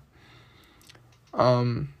a lot.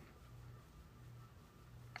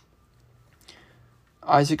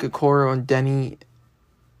 Isaac Okoro and Denny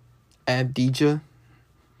Abdija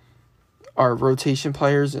are rotation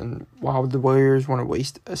players, and why would the Warriors want to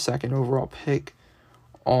waste a second overall pick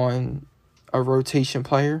on a rotation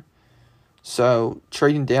player? So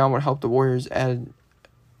trading down would help the Warriors add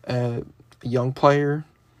a young player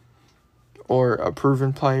or a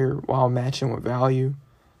proven player while matching with value.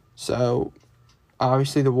 So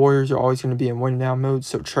obviously the Warriors are always going to be in win now mode,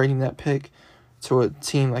 so trading that pick to a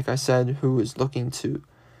team, like I said, who is looking to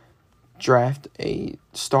draft a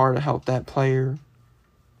star to help that player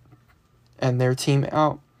and their team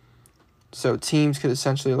out. So teams could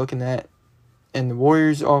essentially looking at, and the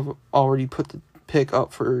Warriors already put the pick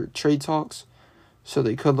up for trade talks, so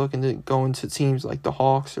they could look into going to teams like the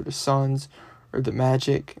Hawks or the Suns or the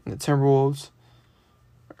Magic and the Timberwolves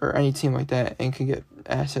or any team like that and can get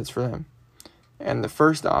assets for them. And the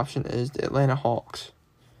first option is the Atlanta Hawks.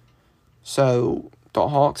 So the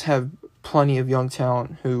Hawks have plenty of young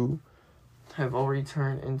talent who have already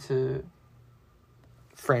turned into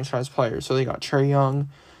franchise players. So they got Trae Young,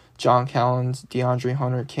 John Collins, DeAndre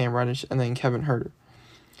Hunter, Cam Reddish, and then Kevin Huerter.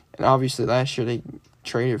 And obviously last year they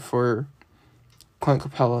traded for Clint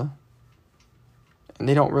Capella. And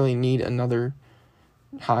they don't really need another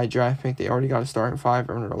high draft pick. They already got a starting 5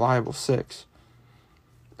 and a reliable 6.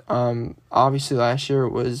 Obviously last year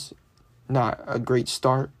was not a great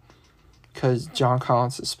start because John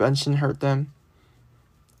Collins' suspension hurt them.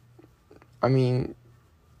 I mean,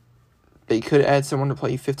 they could add someone to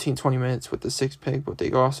play 15-20 minutes with the 6th pick, but they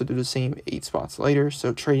could also do the same 8 spots later.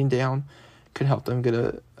 So trading down could help them get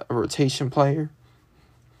a rotation player.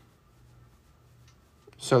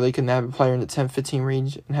 So they can have a player in the 10-15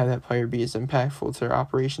 range and have that player be as impactful to their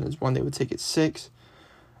operation as one they would take at 6.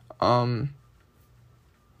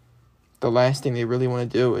 The last thing they really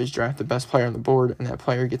want to do is draft the best player on the board, and that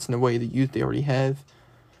player gets in the way of the youth they already have.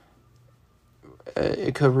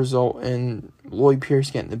 It could result in Lloyd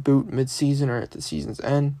Pierce getting the boot mid-season or at the season's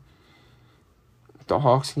end. The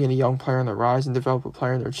Hawks can get a young player on the rise and develop a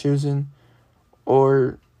player they're choosing.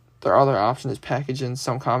 Or their other option is packaging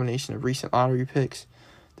some combination of recent lottery picks,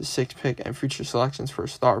 the 6th pick, and future selections for a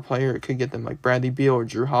star player. It could get them like Bradley Beal or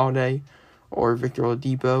Drew Holiday or Victor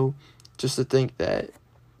Oladipo. Just to think that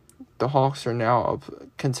the Hawks are now a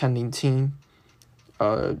contending team.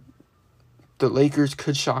 The Lakers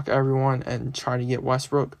could shock everyone and try to get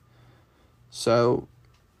Westbrook. So,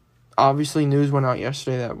 obviously news went out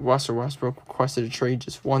yesterday that Russell Westbrook requested a trade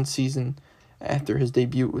just one season after his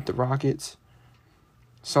debut with the Rockets.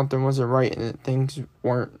 Something wasn't right and things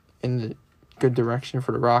weren't in the good direction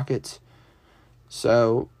for the Rockets.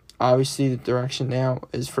 So, obviously the direction now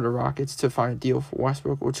is for the Rockets to find a deal for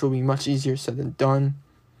Westbrook, which will be much easier said than done.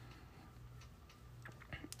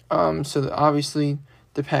 Obviously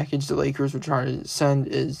the package the Lakers were trying to send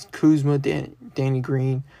is Kuzma, Danny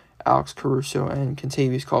Green, Alex Caruso, and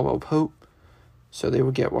Kentavious Caldwell-Pope. So they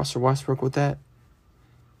would get Russell Westbrook with that.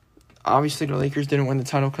 Obviously, the Lakers didn't win the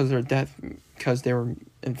title because of their depth, because they were,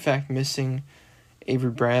 in fact, missing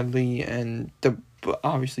Avery Bradley and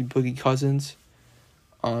obviously Boogie Cousins.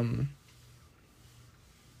 For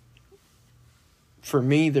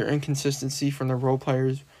me, their inconsistency from the role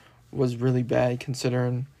players was really bad,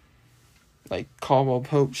 considering like Caldwell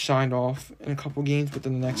Pope shined off in a couple games, but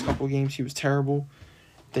then the next couple games he was terrible.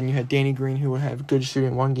 Then you had Danny Green, who would have good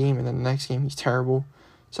shooting one game, and then the next game he's terrible.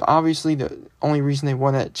 So obviously the only reason they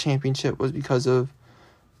won that championship was because of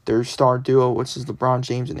their star duo, which is LeBron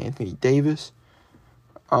James and Anthony Davis.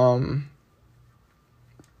 But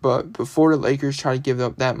before the Lakers try to give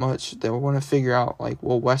up that much, they'll want to figure out, like,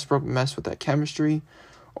 will Westbrook mess with that chemistry,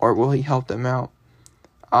 or will he help them out?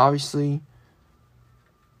 Obviously,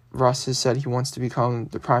 Russ has said he wants to become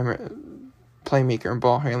the primary playmaker and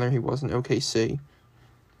ball handler he was in OKC.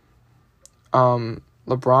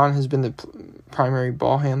 LeBron has been the primary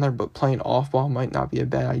ball handler, but playing off ball might not be a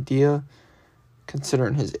bad idea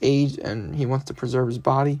considering his age and he wants to preserve his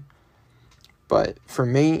body. But for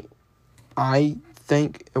me, I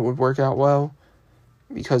think it would work out well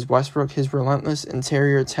because Westbrook, his relentless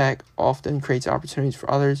interior attack often creates opportunities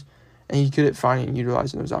for others, and he's good at finding and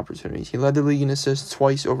utilizing those opportunities. He led the league in assists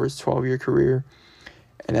twice over his 12-year career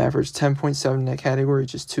and averaged 10.7 in that category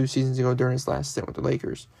just 2 seasons ago during his last stint with the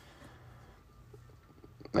Lakers.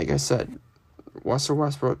 Like I said, Russell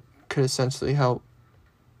Westbrook could essentially help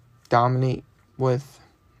dominate with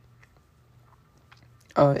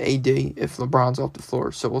AD if LeBron's off the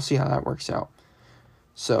floor. So we'll see how that works out.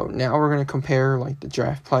 So now we're going to compare like the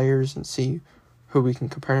draft players and see who we can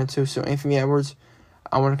compare them to. So Anthony Edwards,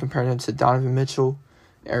 I want to compare him to Donovan Mitchell,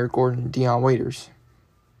 Eric Gordon, and Deion Waiters.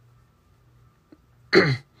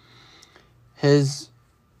 He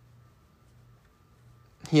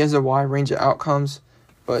has a wide range of outcomes,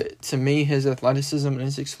 but to me, his athleticism and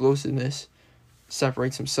his explosiveness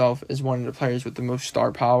separates himself as one of the players with the most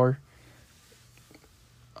star power.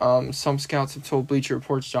 Some scouts have told Bleacher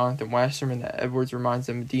Report's Jonathan Wasserman that Edwards reminds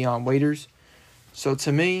them of Deion Waiters. So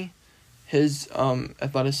to me, his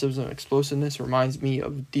athleticism and explosiveness reminds me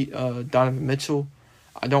of Donovan Mitchell.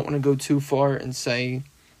 I don't want to go too far and say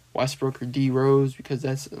Westbrook or D Rose because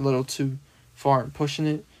that's a little too far in pushing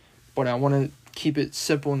it. But I want to keep it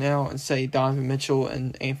simple now and say Donovan Mitchell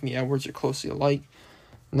and Anthony Edwards are closely alike.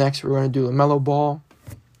 Next, we're going to do LaMelo Ball.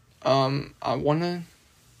 I want to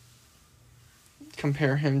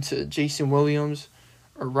compare him to Jason Williams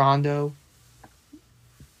or Rondo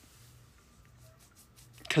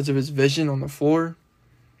because of his vision on the floor.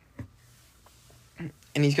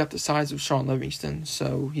 And he's got the size of Shaun Livingston,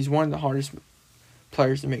 so he's one of the hardest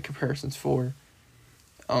players to make comparisons for.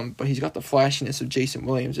 But he's got the flashiness of Jason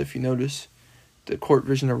Williams, if you notice. The court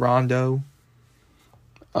vision of Rondo.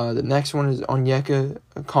 The next one is Onyeka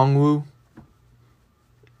Okongwu.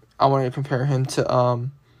 I want to compare him to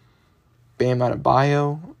Bam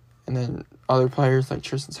Adebayo, and then other players like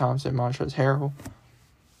Tristan Thompson, Montrezl Harrell.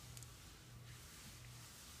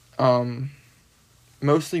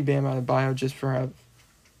 Mostly Bam Adebayo just for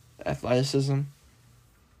athleticism.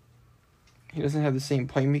 He doesn't have the same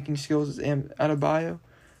playmaking skills as Adebayo,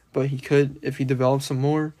 but he could, if he develops some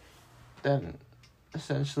more, then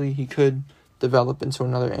essentially he could develop into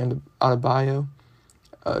another Adebayo.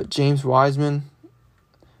 James Wiseman,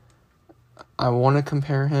 I want to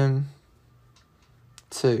compare him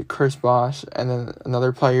to Chris Bosh and then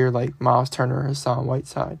another player like Miles Turner or Hassan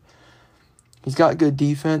Whiteside. He's got good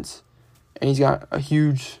defense and he's got a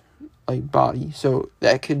huge body, so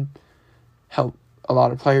that could help a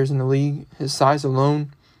lot of players in the league. His size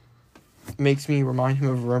alone makes me remind him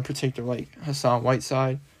of a rim protector like Hassan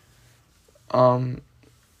Whiteside.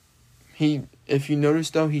 If you notice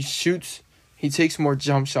though, he takes more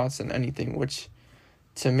jump shots than anything, which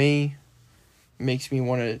to me makes me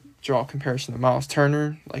want to draw a comparison to Miles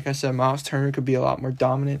Turner. Like I said, Miles Turner could be a lot more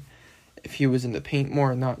dominant if he was in the paint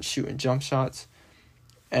more and not shooting jump shots.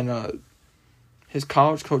 And his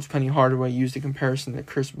college coach, Penny Hardaway, used a comparison to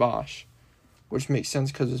Chris Bosh, which makes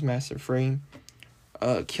sense because of his massive frame.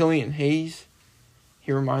 Killian Hayes,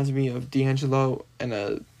 he reminds me of D'Angelo and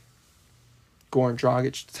a Goran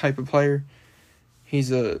Dragic type of player. He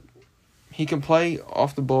can play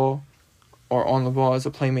off the ball or on the ball as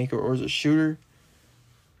a playmaker or as a shooter.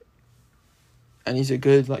 And he's a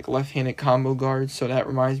good left-handed combo guard, so that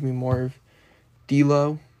reminds me more of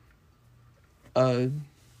D'Lo.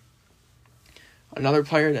 Another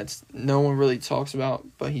player that's no one really talks about,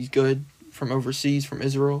 but he's good from overseas, from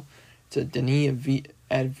Israel, to Deni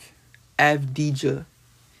Avdija.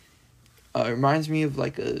 It reminds me of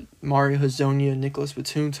a Mario Hezonja, Nicholas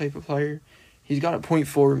Batum type of player. He's got a point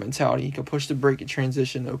forward mentality. He can push the break and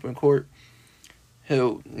transition open court.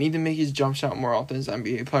 He'll need to make his jump shot more often as an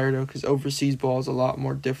NBA player, though, because overseas ball is a lot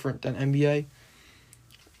more different than NBA.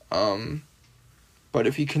 But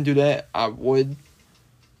if he can do that, I would.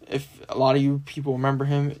 If a lot of you people remember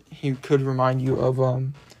him, he could remind you of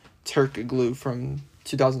Turkoglu from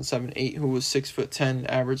 2007-8, who was 6'10", and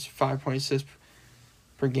averaged 5.6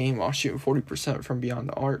 per game while shooting 40% from beyond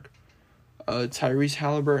the arc. Tyrese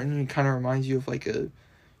Halliburton, he kind of reminds you of a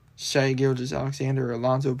Shai Gilgeous-Alexander or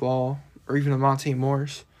Alonzo Ball or even a Monte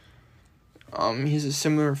Morris. He has a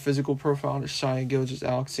similar physical profile to Shai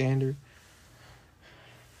Gilgeous-Alexander.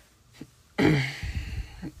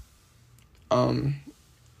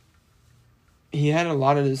 He had a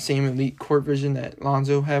lot of the same elite court vision that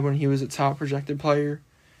Lonzo had when he was a top projected player.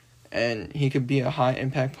 and he could be a high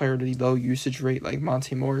impact player at a low usage rate like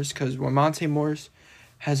Monte Morris, because when Monte Morris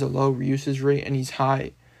has a low usage rate and he's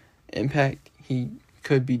high impact, he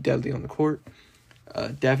could be deadly on the court.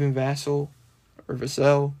 Devin Vassell,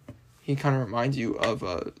 he kind of reminds you of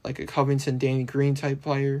like a Covington, Danny Green type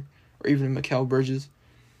player, or even Mikal Bridges.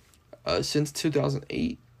 Since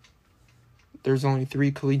 2008, there's only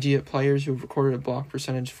 3 collegiate players who have recorded a block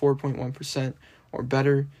percentage 4.1% or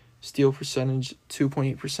better, steal percentage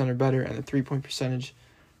 2.8% or better, and a 3-point percentage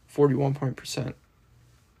 41%.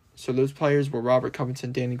 So those players were Robert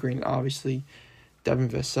Covington, Danny Green, and obviously Devin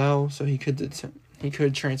Vassell. So he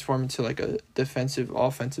could transform into like a defensive,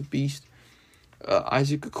 offensive beast.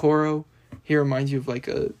 Isaac Okoro, he reminds you of like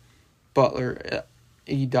a Butler,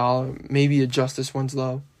 Iguodala, maybe a Justice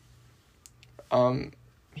Winslow.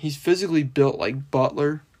 He's physically built like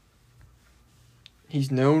Butler. He's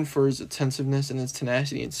known for his attentiveness and his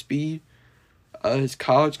tenacity and speed. His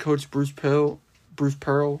college coach Bruce Pearl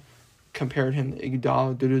compared him to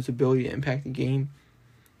Iguodala due to his ability to impact the game.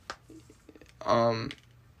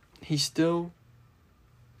 He still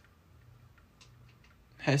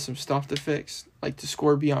has some stuff to fix, like to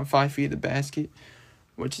score beyond 5 feet of the basket,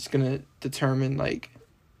 which is going to determine like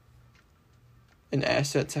an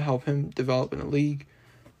asset to help him develop in the league.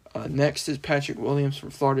 Next is Patrick Williams from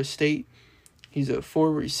Florida State. He's a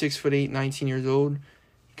forward. He's 6'8", 19 years old.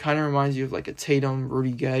 He kind of reminds you of like a Tatum,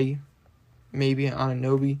 Rudy Gay, maybe an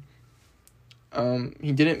Anunoby.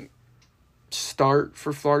 He didn't start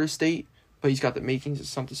for Florida State, but he's got the makings of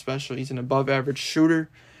something special. He's an above-average shooter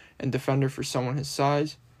and defender for someone his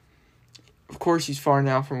size. Of course, he's far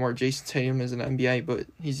now from where Jason Tatum is in the NBA, but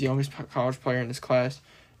he's the youngest college player in this class.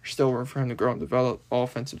 There's still room for him to grow and develop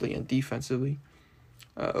offensively and defensively.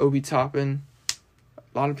 Obi Toppin, a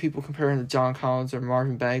lot of people compare him to John Collins or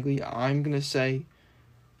Marvin Bagley. I'm going to say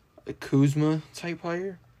a Kuzma-type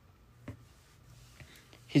player.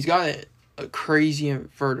 He's got a crazy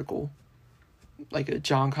vertical, like a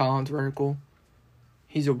John Collins vertical.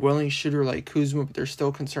 He's a willing shooter like Kuzma, but there's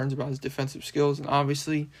still concerns about his defensive skills. And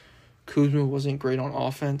obviously, Kuzma wasn't great on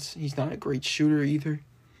offense. He's not a great shooter either.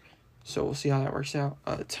 So we'll see how that works out.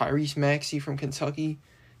 Tyrese Maxey from Kentucky,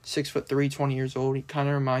 6'3", 20 years old. He kind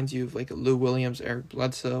of reminds you of like a Lou Williams, Eric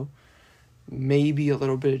Bledsoe, maybe a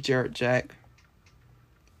little bit of Jarrett Jack.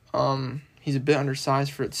 He's a bit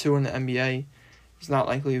undersized for a 2 in the NBA. He's not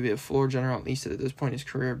likely to be a floor general, at least at this point in his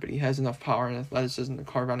career, but he has enough power and athleticism to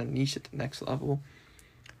carve out a niche at the next level.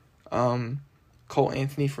 Cole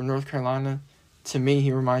Anthony from North Carolina, to me,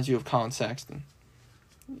 he reminds you of Colin Sexton.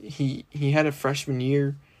 He had a freshman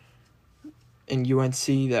year in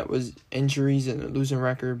UNC that was injuries and a losing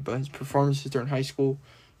record, but his performances during high school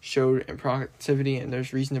showed productivity, and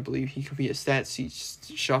there's reason to believe he could be a stat sheet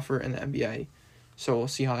shuffer in the NBA. So we'll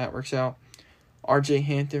see how that works out. RJ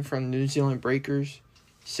Hampton from New Zealand Breakers,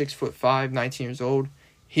 6'5", 19 years old.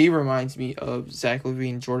 He reminds me of Zach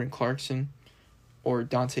LaVine, Jordan Clarkson, or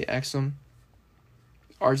Dante Exum.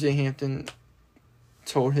 RJ Hampton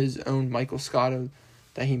told his own Michael Scotto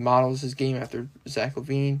that he models his game after Zach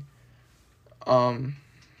LaVine.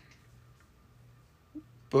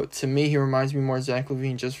 But to me, he reminds me more of Zach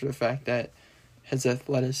LaVine just for the fact that his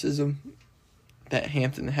athleticism that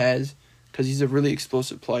Hampton has, because he's a really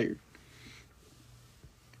explosive player.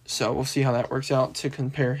 So we'll see how that works out to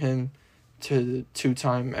compare him to the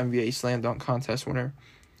 2-time NBA Slam Dunk Contest winner,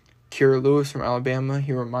 Kira Lewis from Alabama.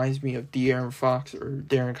 He reminds me of De'Aaron Fox or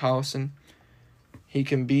Darren Collison. He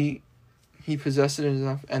possesses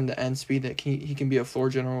enough end-to-end speed that he can be a floor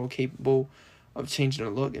general capable of changing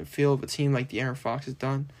the look and feel of a team like De'Aaron Fox has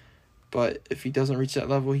done. But if he doesn't reach that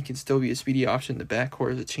level, he can still be a speedy option in the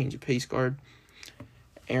backcourt as a change of pace guard.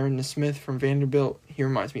 Aaron Nesmith from Vanderbilt, he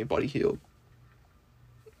reminds me of Buddy Hield.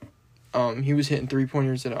 He was hitting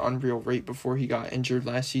three-pointers at an unreal rate before he got injured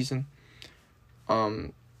last season.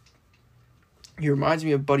 He reminds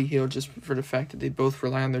me of Buddy Hield just for the fact that they both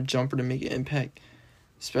rely on their jumper to make an impact,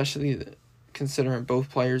 especially considering both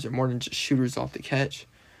players are more than just shooters off the catch.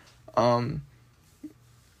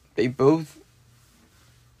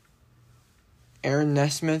 Aaron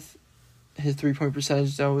Nesmith, his three-point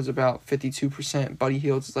percentage, though, was about 52%. Buddy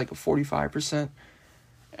Hield's is like a 45%.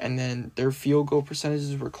 And then their field goal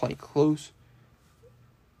percentages were quite close.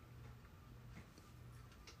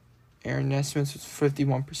 Aaron Nesmith's was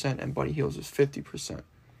 51% and Buddy Hield's was 50%.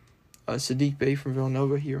 Saddiq Bey from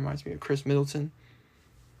Villanova, he reminds me of Chris Middleton.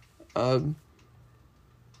 To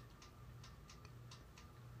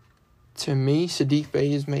me, Saddiq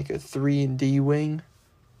Bey is make a 3-and-D wing.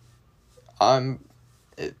 For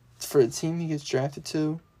the team he gets drafted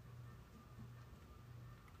to,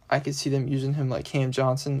 I could see them using him like Cam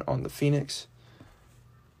Johnson on the Phoenix.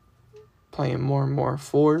 playing more and more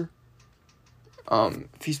 4.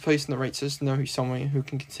 If he's placed in the right system, though, he's someone who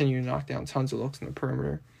can continue to knock down tons of looks in the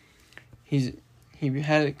perimeter. He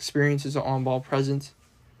had experience as an on-ball presence,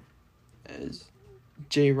 as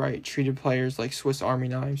Jay Wright treated players like Swiss Army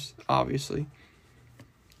knives, obviously.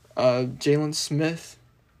 Jalen Smith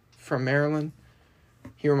from Maryland,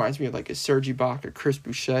 he reminds me of like a Serge Ibaka, Chris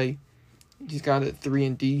Boucher. He's got a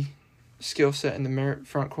 3-and-D skill set in the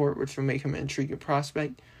front court, which will make him an intriguing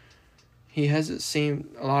prospect. He has a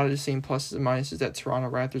lot of the same pluses and minuses that Toronto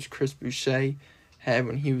Raptors' Chris Boucher had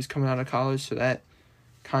when he was coming out of college, so that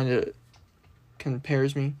kind of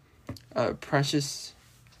compares me. Precious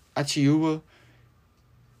Achiuwa,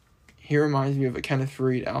 he reminds me of a Kenneth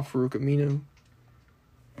Faried, Al-Farouq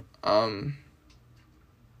Aminu.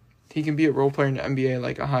 He can be a role player in the NBA,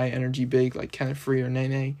 like a high-energy big like Kenneth Faried or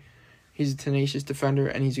Nene. He's a tenacious defender,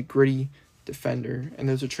 and he's a gritty defender, and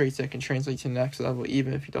those are traits that can translate to the next level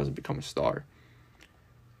even if he doesn't become a star.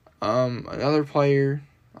 Another player,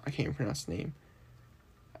 I can't even pronounce the name,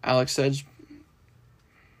 Alexej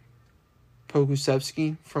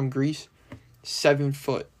Pokusevski from Greece, 7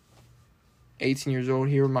 foot, 18 years old.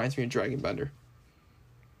 He reminds me of Dragon Bender.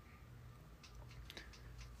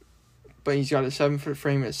 But he's got a 7-foot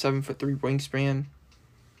frame and a 7'3" wingspan.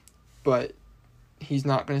 But he's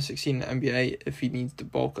not going to succeed in the NBA if he needs to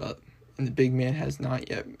bulk up. And the big man has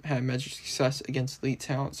not yet had measured success against elite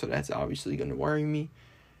talent, so that's obviously going to worry me.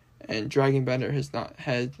 And Dragon Bender has not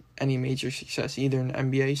had any major success either in the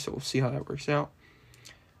NBA, so we'll see how that works out.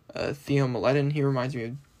 Theo Maledon, he reminds me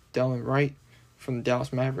of Delon Wright from the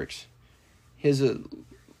Dallas Mavericks. He's a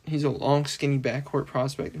long, skinny backcourt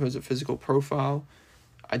prospect who has a physical profile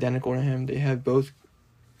identical to him. They have both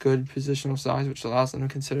good positional size, which allows them to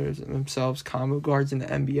consider themselves combo guards in the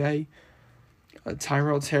NBA.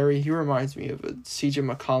 Tyrell Terry, he reminds me of a CJ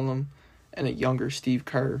McCollum and a younger Steve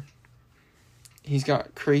Kerr. He's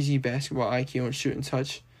got crazy basketball IQ and shooting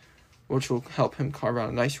touch, which will help him carve out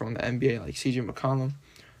a nice run in the NBA like CJ McCollum.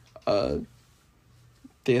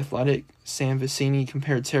 The Athletic, Sam Vecini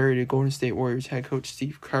compared Terry to Golden State Warriors head coach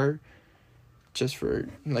Steve Kerr, just for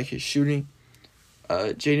like his shooting.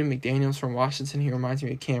 Jaden McDaniels from Washington, he reminds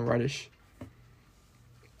me of Cam Reddish.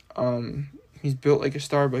 He's built like a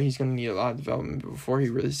star, but he's going to need a lot of development before he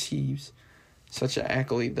receives such an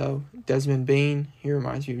accolade, though. Desmond Bane, he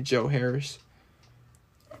reminds me of Joe Harris.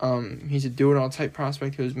 He's a do-it-all type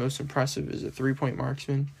prospect who is most impressive as a three-point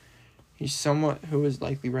marksman. He's someone who is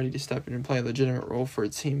likely ready to step in and play a legitimate role for a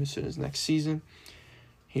team as soon as next season.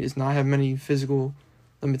 He does not have many physical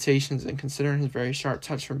limitations, and considering his very sharp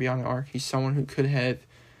touch from beyond the arc, he's someone who could have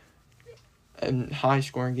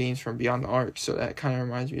high-scoring games from beyond the arc, so that kind of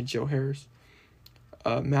reminds me of Joe Harris.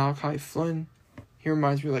 Malachi Flynn, he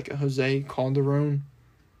reminds me like a Jose Calderon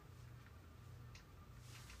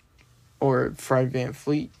or Fred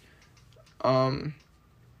VanVleet.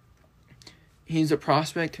 He's a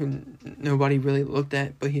prospect who nobody really looked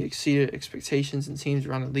at, but he exceeded expectations, and teams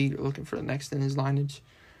around the league are looking for the next in his lineage.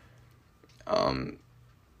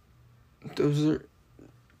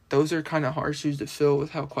 Those are kind of hard shoes to fill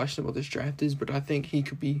with how questionable this draft is, but I think he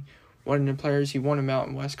could be one of the players. He won a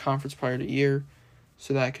Mountain West Conference Player of the Year,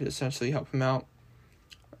 so that could essentially help him out.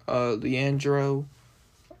 Leandro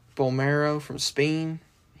Bolmero from Spain,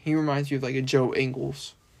 he reminds me of like a Joe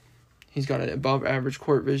Ingles. He's got an above-average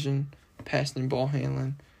court vision, passing and ball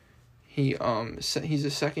handling. He's a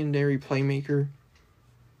secondary playmaker.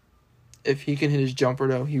 If he can hit his jumper,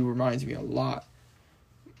 though, he reminds me a lot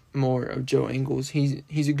more of Joe Ingles.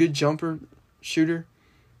 He's a good jumper shooter,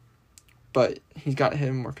 but he's got to hit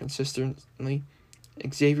him more consistently.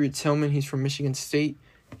 Xavier Tillman, he's from Michigan State.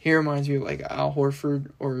 He reminds me of like Al Horford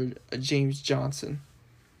or a James Johnson.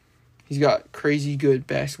 He's got crazy good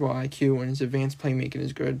basketball IQ, and his advanced playmaking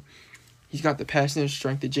is good. He's got the passing and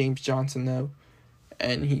strength of James Johnson, though,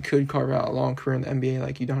 and he could carve out a long career in the NBA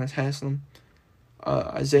like Udonis Haslem.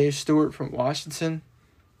 Isaiah Stewart from Washington,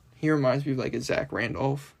 he reminds me of like a Zach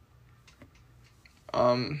Randolph.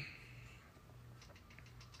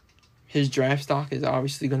 His draft stock is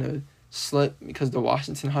obviously going to slip because the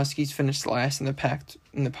Washington Huskies finished last in the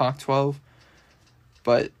Pac-12,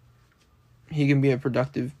 but he can be a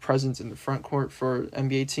productive presence in the front court for an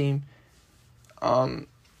NBA team.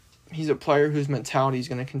 He's a player whose mentality is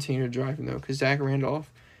going to continue to drive him, though, because Zach Randolph,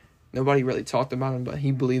 nobody really talked about him, but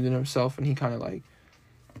he believed in himself, and he kind of like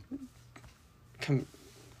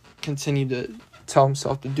continued to tell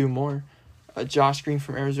himself to do more. Josh Green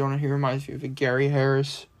from Arizona, he reminds me of a Gary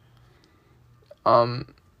Harris.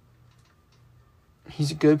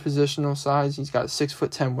 He's a good positional size. He's got a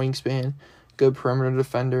 6'10" wingspan, good perimeter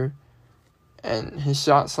defender, and his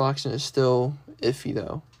shot selection is still iffy,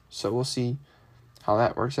 though. So we'll see how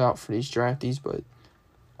that works out for these draftees. But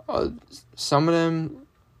some of them,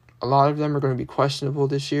 a lot of them are going to be questionable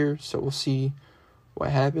this year. So we'll see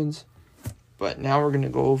what happens. But now we're going to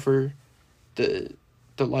go over the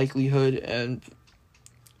likelihood and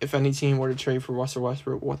if any team were to trade for Russell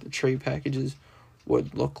Westbrook, what the trade packages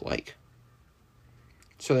would look like.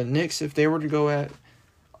 So the Knicks, if they were to go at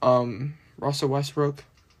Russell Westbrook,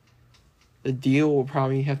 the deal will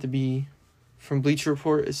probably have to be, from Bleacher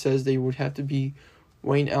Report, it says they would have to be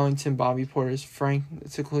Wayne Ellington, Bobby Portis, Frank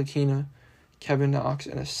Ntilikina, Kevin Knox,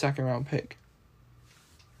 and a second-round pick.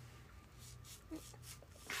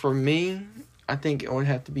 For me, I think it would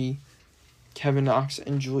have to be Kevin Knox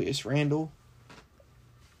and Julius Randle.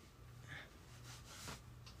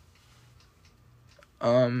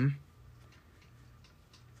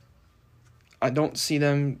 I don't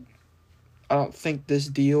think this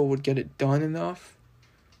deal would get it done enough.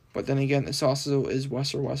 But then again, this also is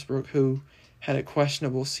Russell Westbrook, who had a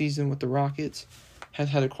questionable season with the Rockets, has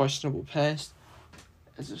had a questionable past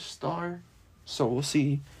as a star. So we'll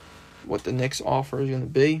see what the Knicks offer is going to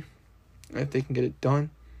be, and if they can get it done.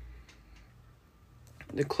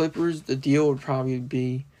 The Clippers, the deal would probably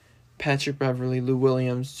be Patrick Beverley, Lou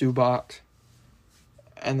Williams, Zubac,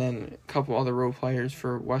 and then a couple other role players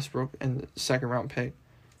for Westbrook and the second-round pick.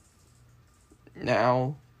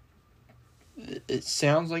 Now, it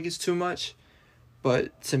sounds like it's too much,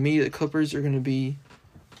 but to me, the Clippers are going to be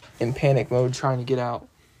in panic mode trying to get out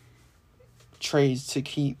trades to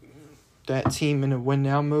keep that team in a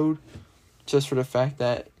win-now mode, just for the fact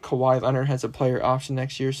that Kawhi Leonard has a player option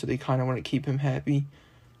next year, so they kind of want to keep him happy,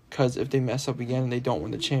 because if they mess up again and they don't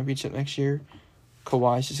win the championship next year,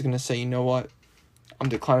 Kawhi's just going to say, you know what, I'm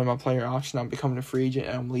declining my player option, I'm becoming a free agent,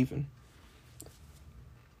 and I'm leaving.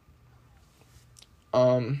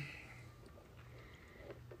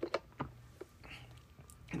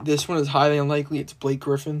 This one is highly unlikely. It's Blake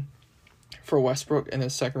Griffin for Westbrook and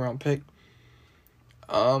his second-round pick.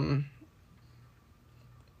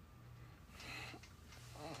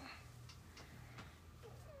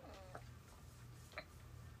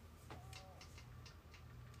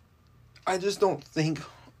 I just don't think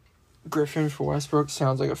Griffin for Westbrook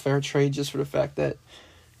sounds like a fair trade, just for the fact that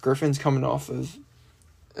Griffin's coming off of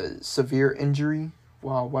a severe injury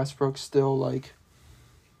while Westbrook's still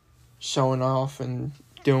showing off and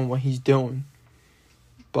doing what he's doing.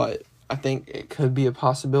 But I think it could be a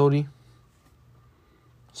possibility.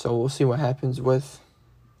 So we'll see what happens with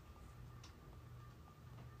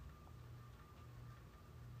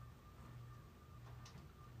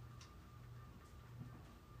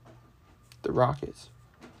the Rockets.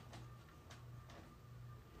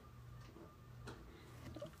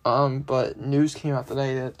 But news came out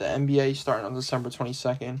today that the NBA is starting on December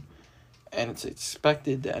 22nd, and it's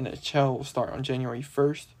expected the NHL will start on January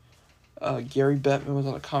 1st. Gary Bettman was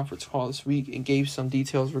on a conference call this week and gave some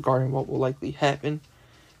details regarding what will likely happen.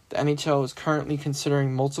 The NHL is currently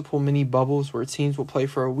considering multiple mini bubbles where teams will play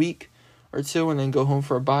for a week or two and then go home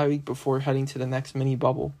for a bye week before heading to the next mini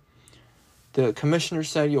bubble. The commissioner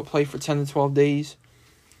said you'll play for 10 to 12 days.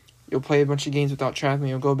 You'll play a bunch of games without traveling.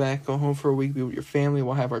 You'll go back, go home for a week, be with your family.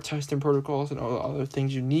 We'll have our testing protocols and all the other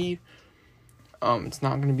things you need. It's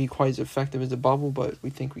not going to be quite as effective as a bubble, but we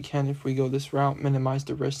think we can, if we go this route, minimize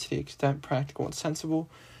the risk to the extent practical and sensible.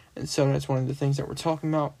 And so that's one of the things that we're talking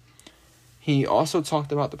about. He also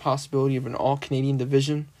talked about the possibility of an all-Canadian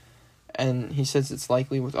division, and he says it's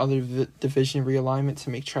likely with other division realignment to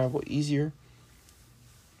make travel easier.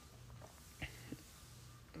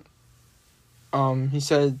 He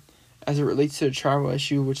said, as it relates to the travel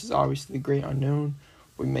issue, which is obviously the great unknown,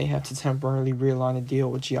 we may have to temporarily realign a deal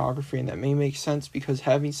with geography, and that may make sense because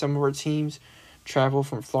having some of our teams travel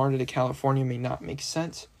from Florida to California may not make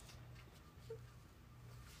sense.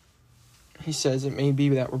 He says it may be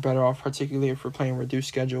that we're better off, particularly if we're playing a reduced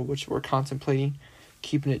schedule, which we're contemplating,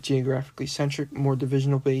 keeping it geographically centric, more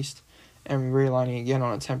divisional based, and realigning again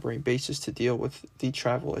on a temporary basis to deal with the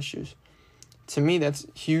travel issues. To me, that's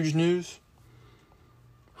huge news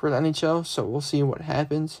for the NHL, so we'll see what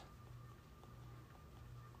happens.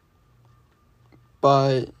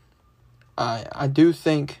 But I do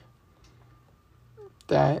think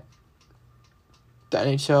that the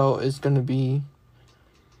NHL is going to be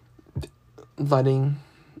letting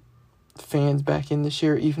fans back in this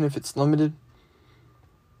year, even if it's limited.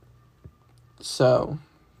 So,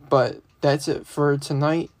 but that's it for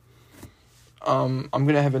tonight. I'm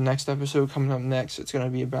going to have a next episode coming up next. It's going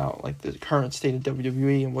to be about the current state of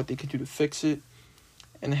WWE and what they could do to fix it,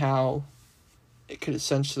 and how it could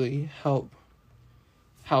essentially help,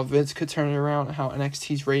 how Vince could turn it around, how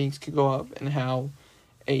NXT's ratings could go up, and how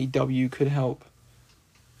AEW could help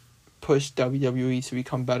push WWE to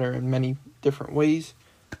become better in many different ways.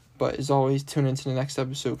 But as always, tune into the next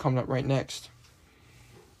episode coming up right next.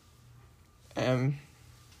 And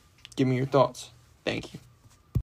give me your thoughts. Thank you.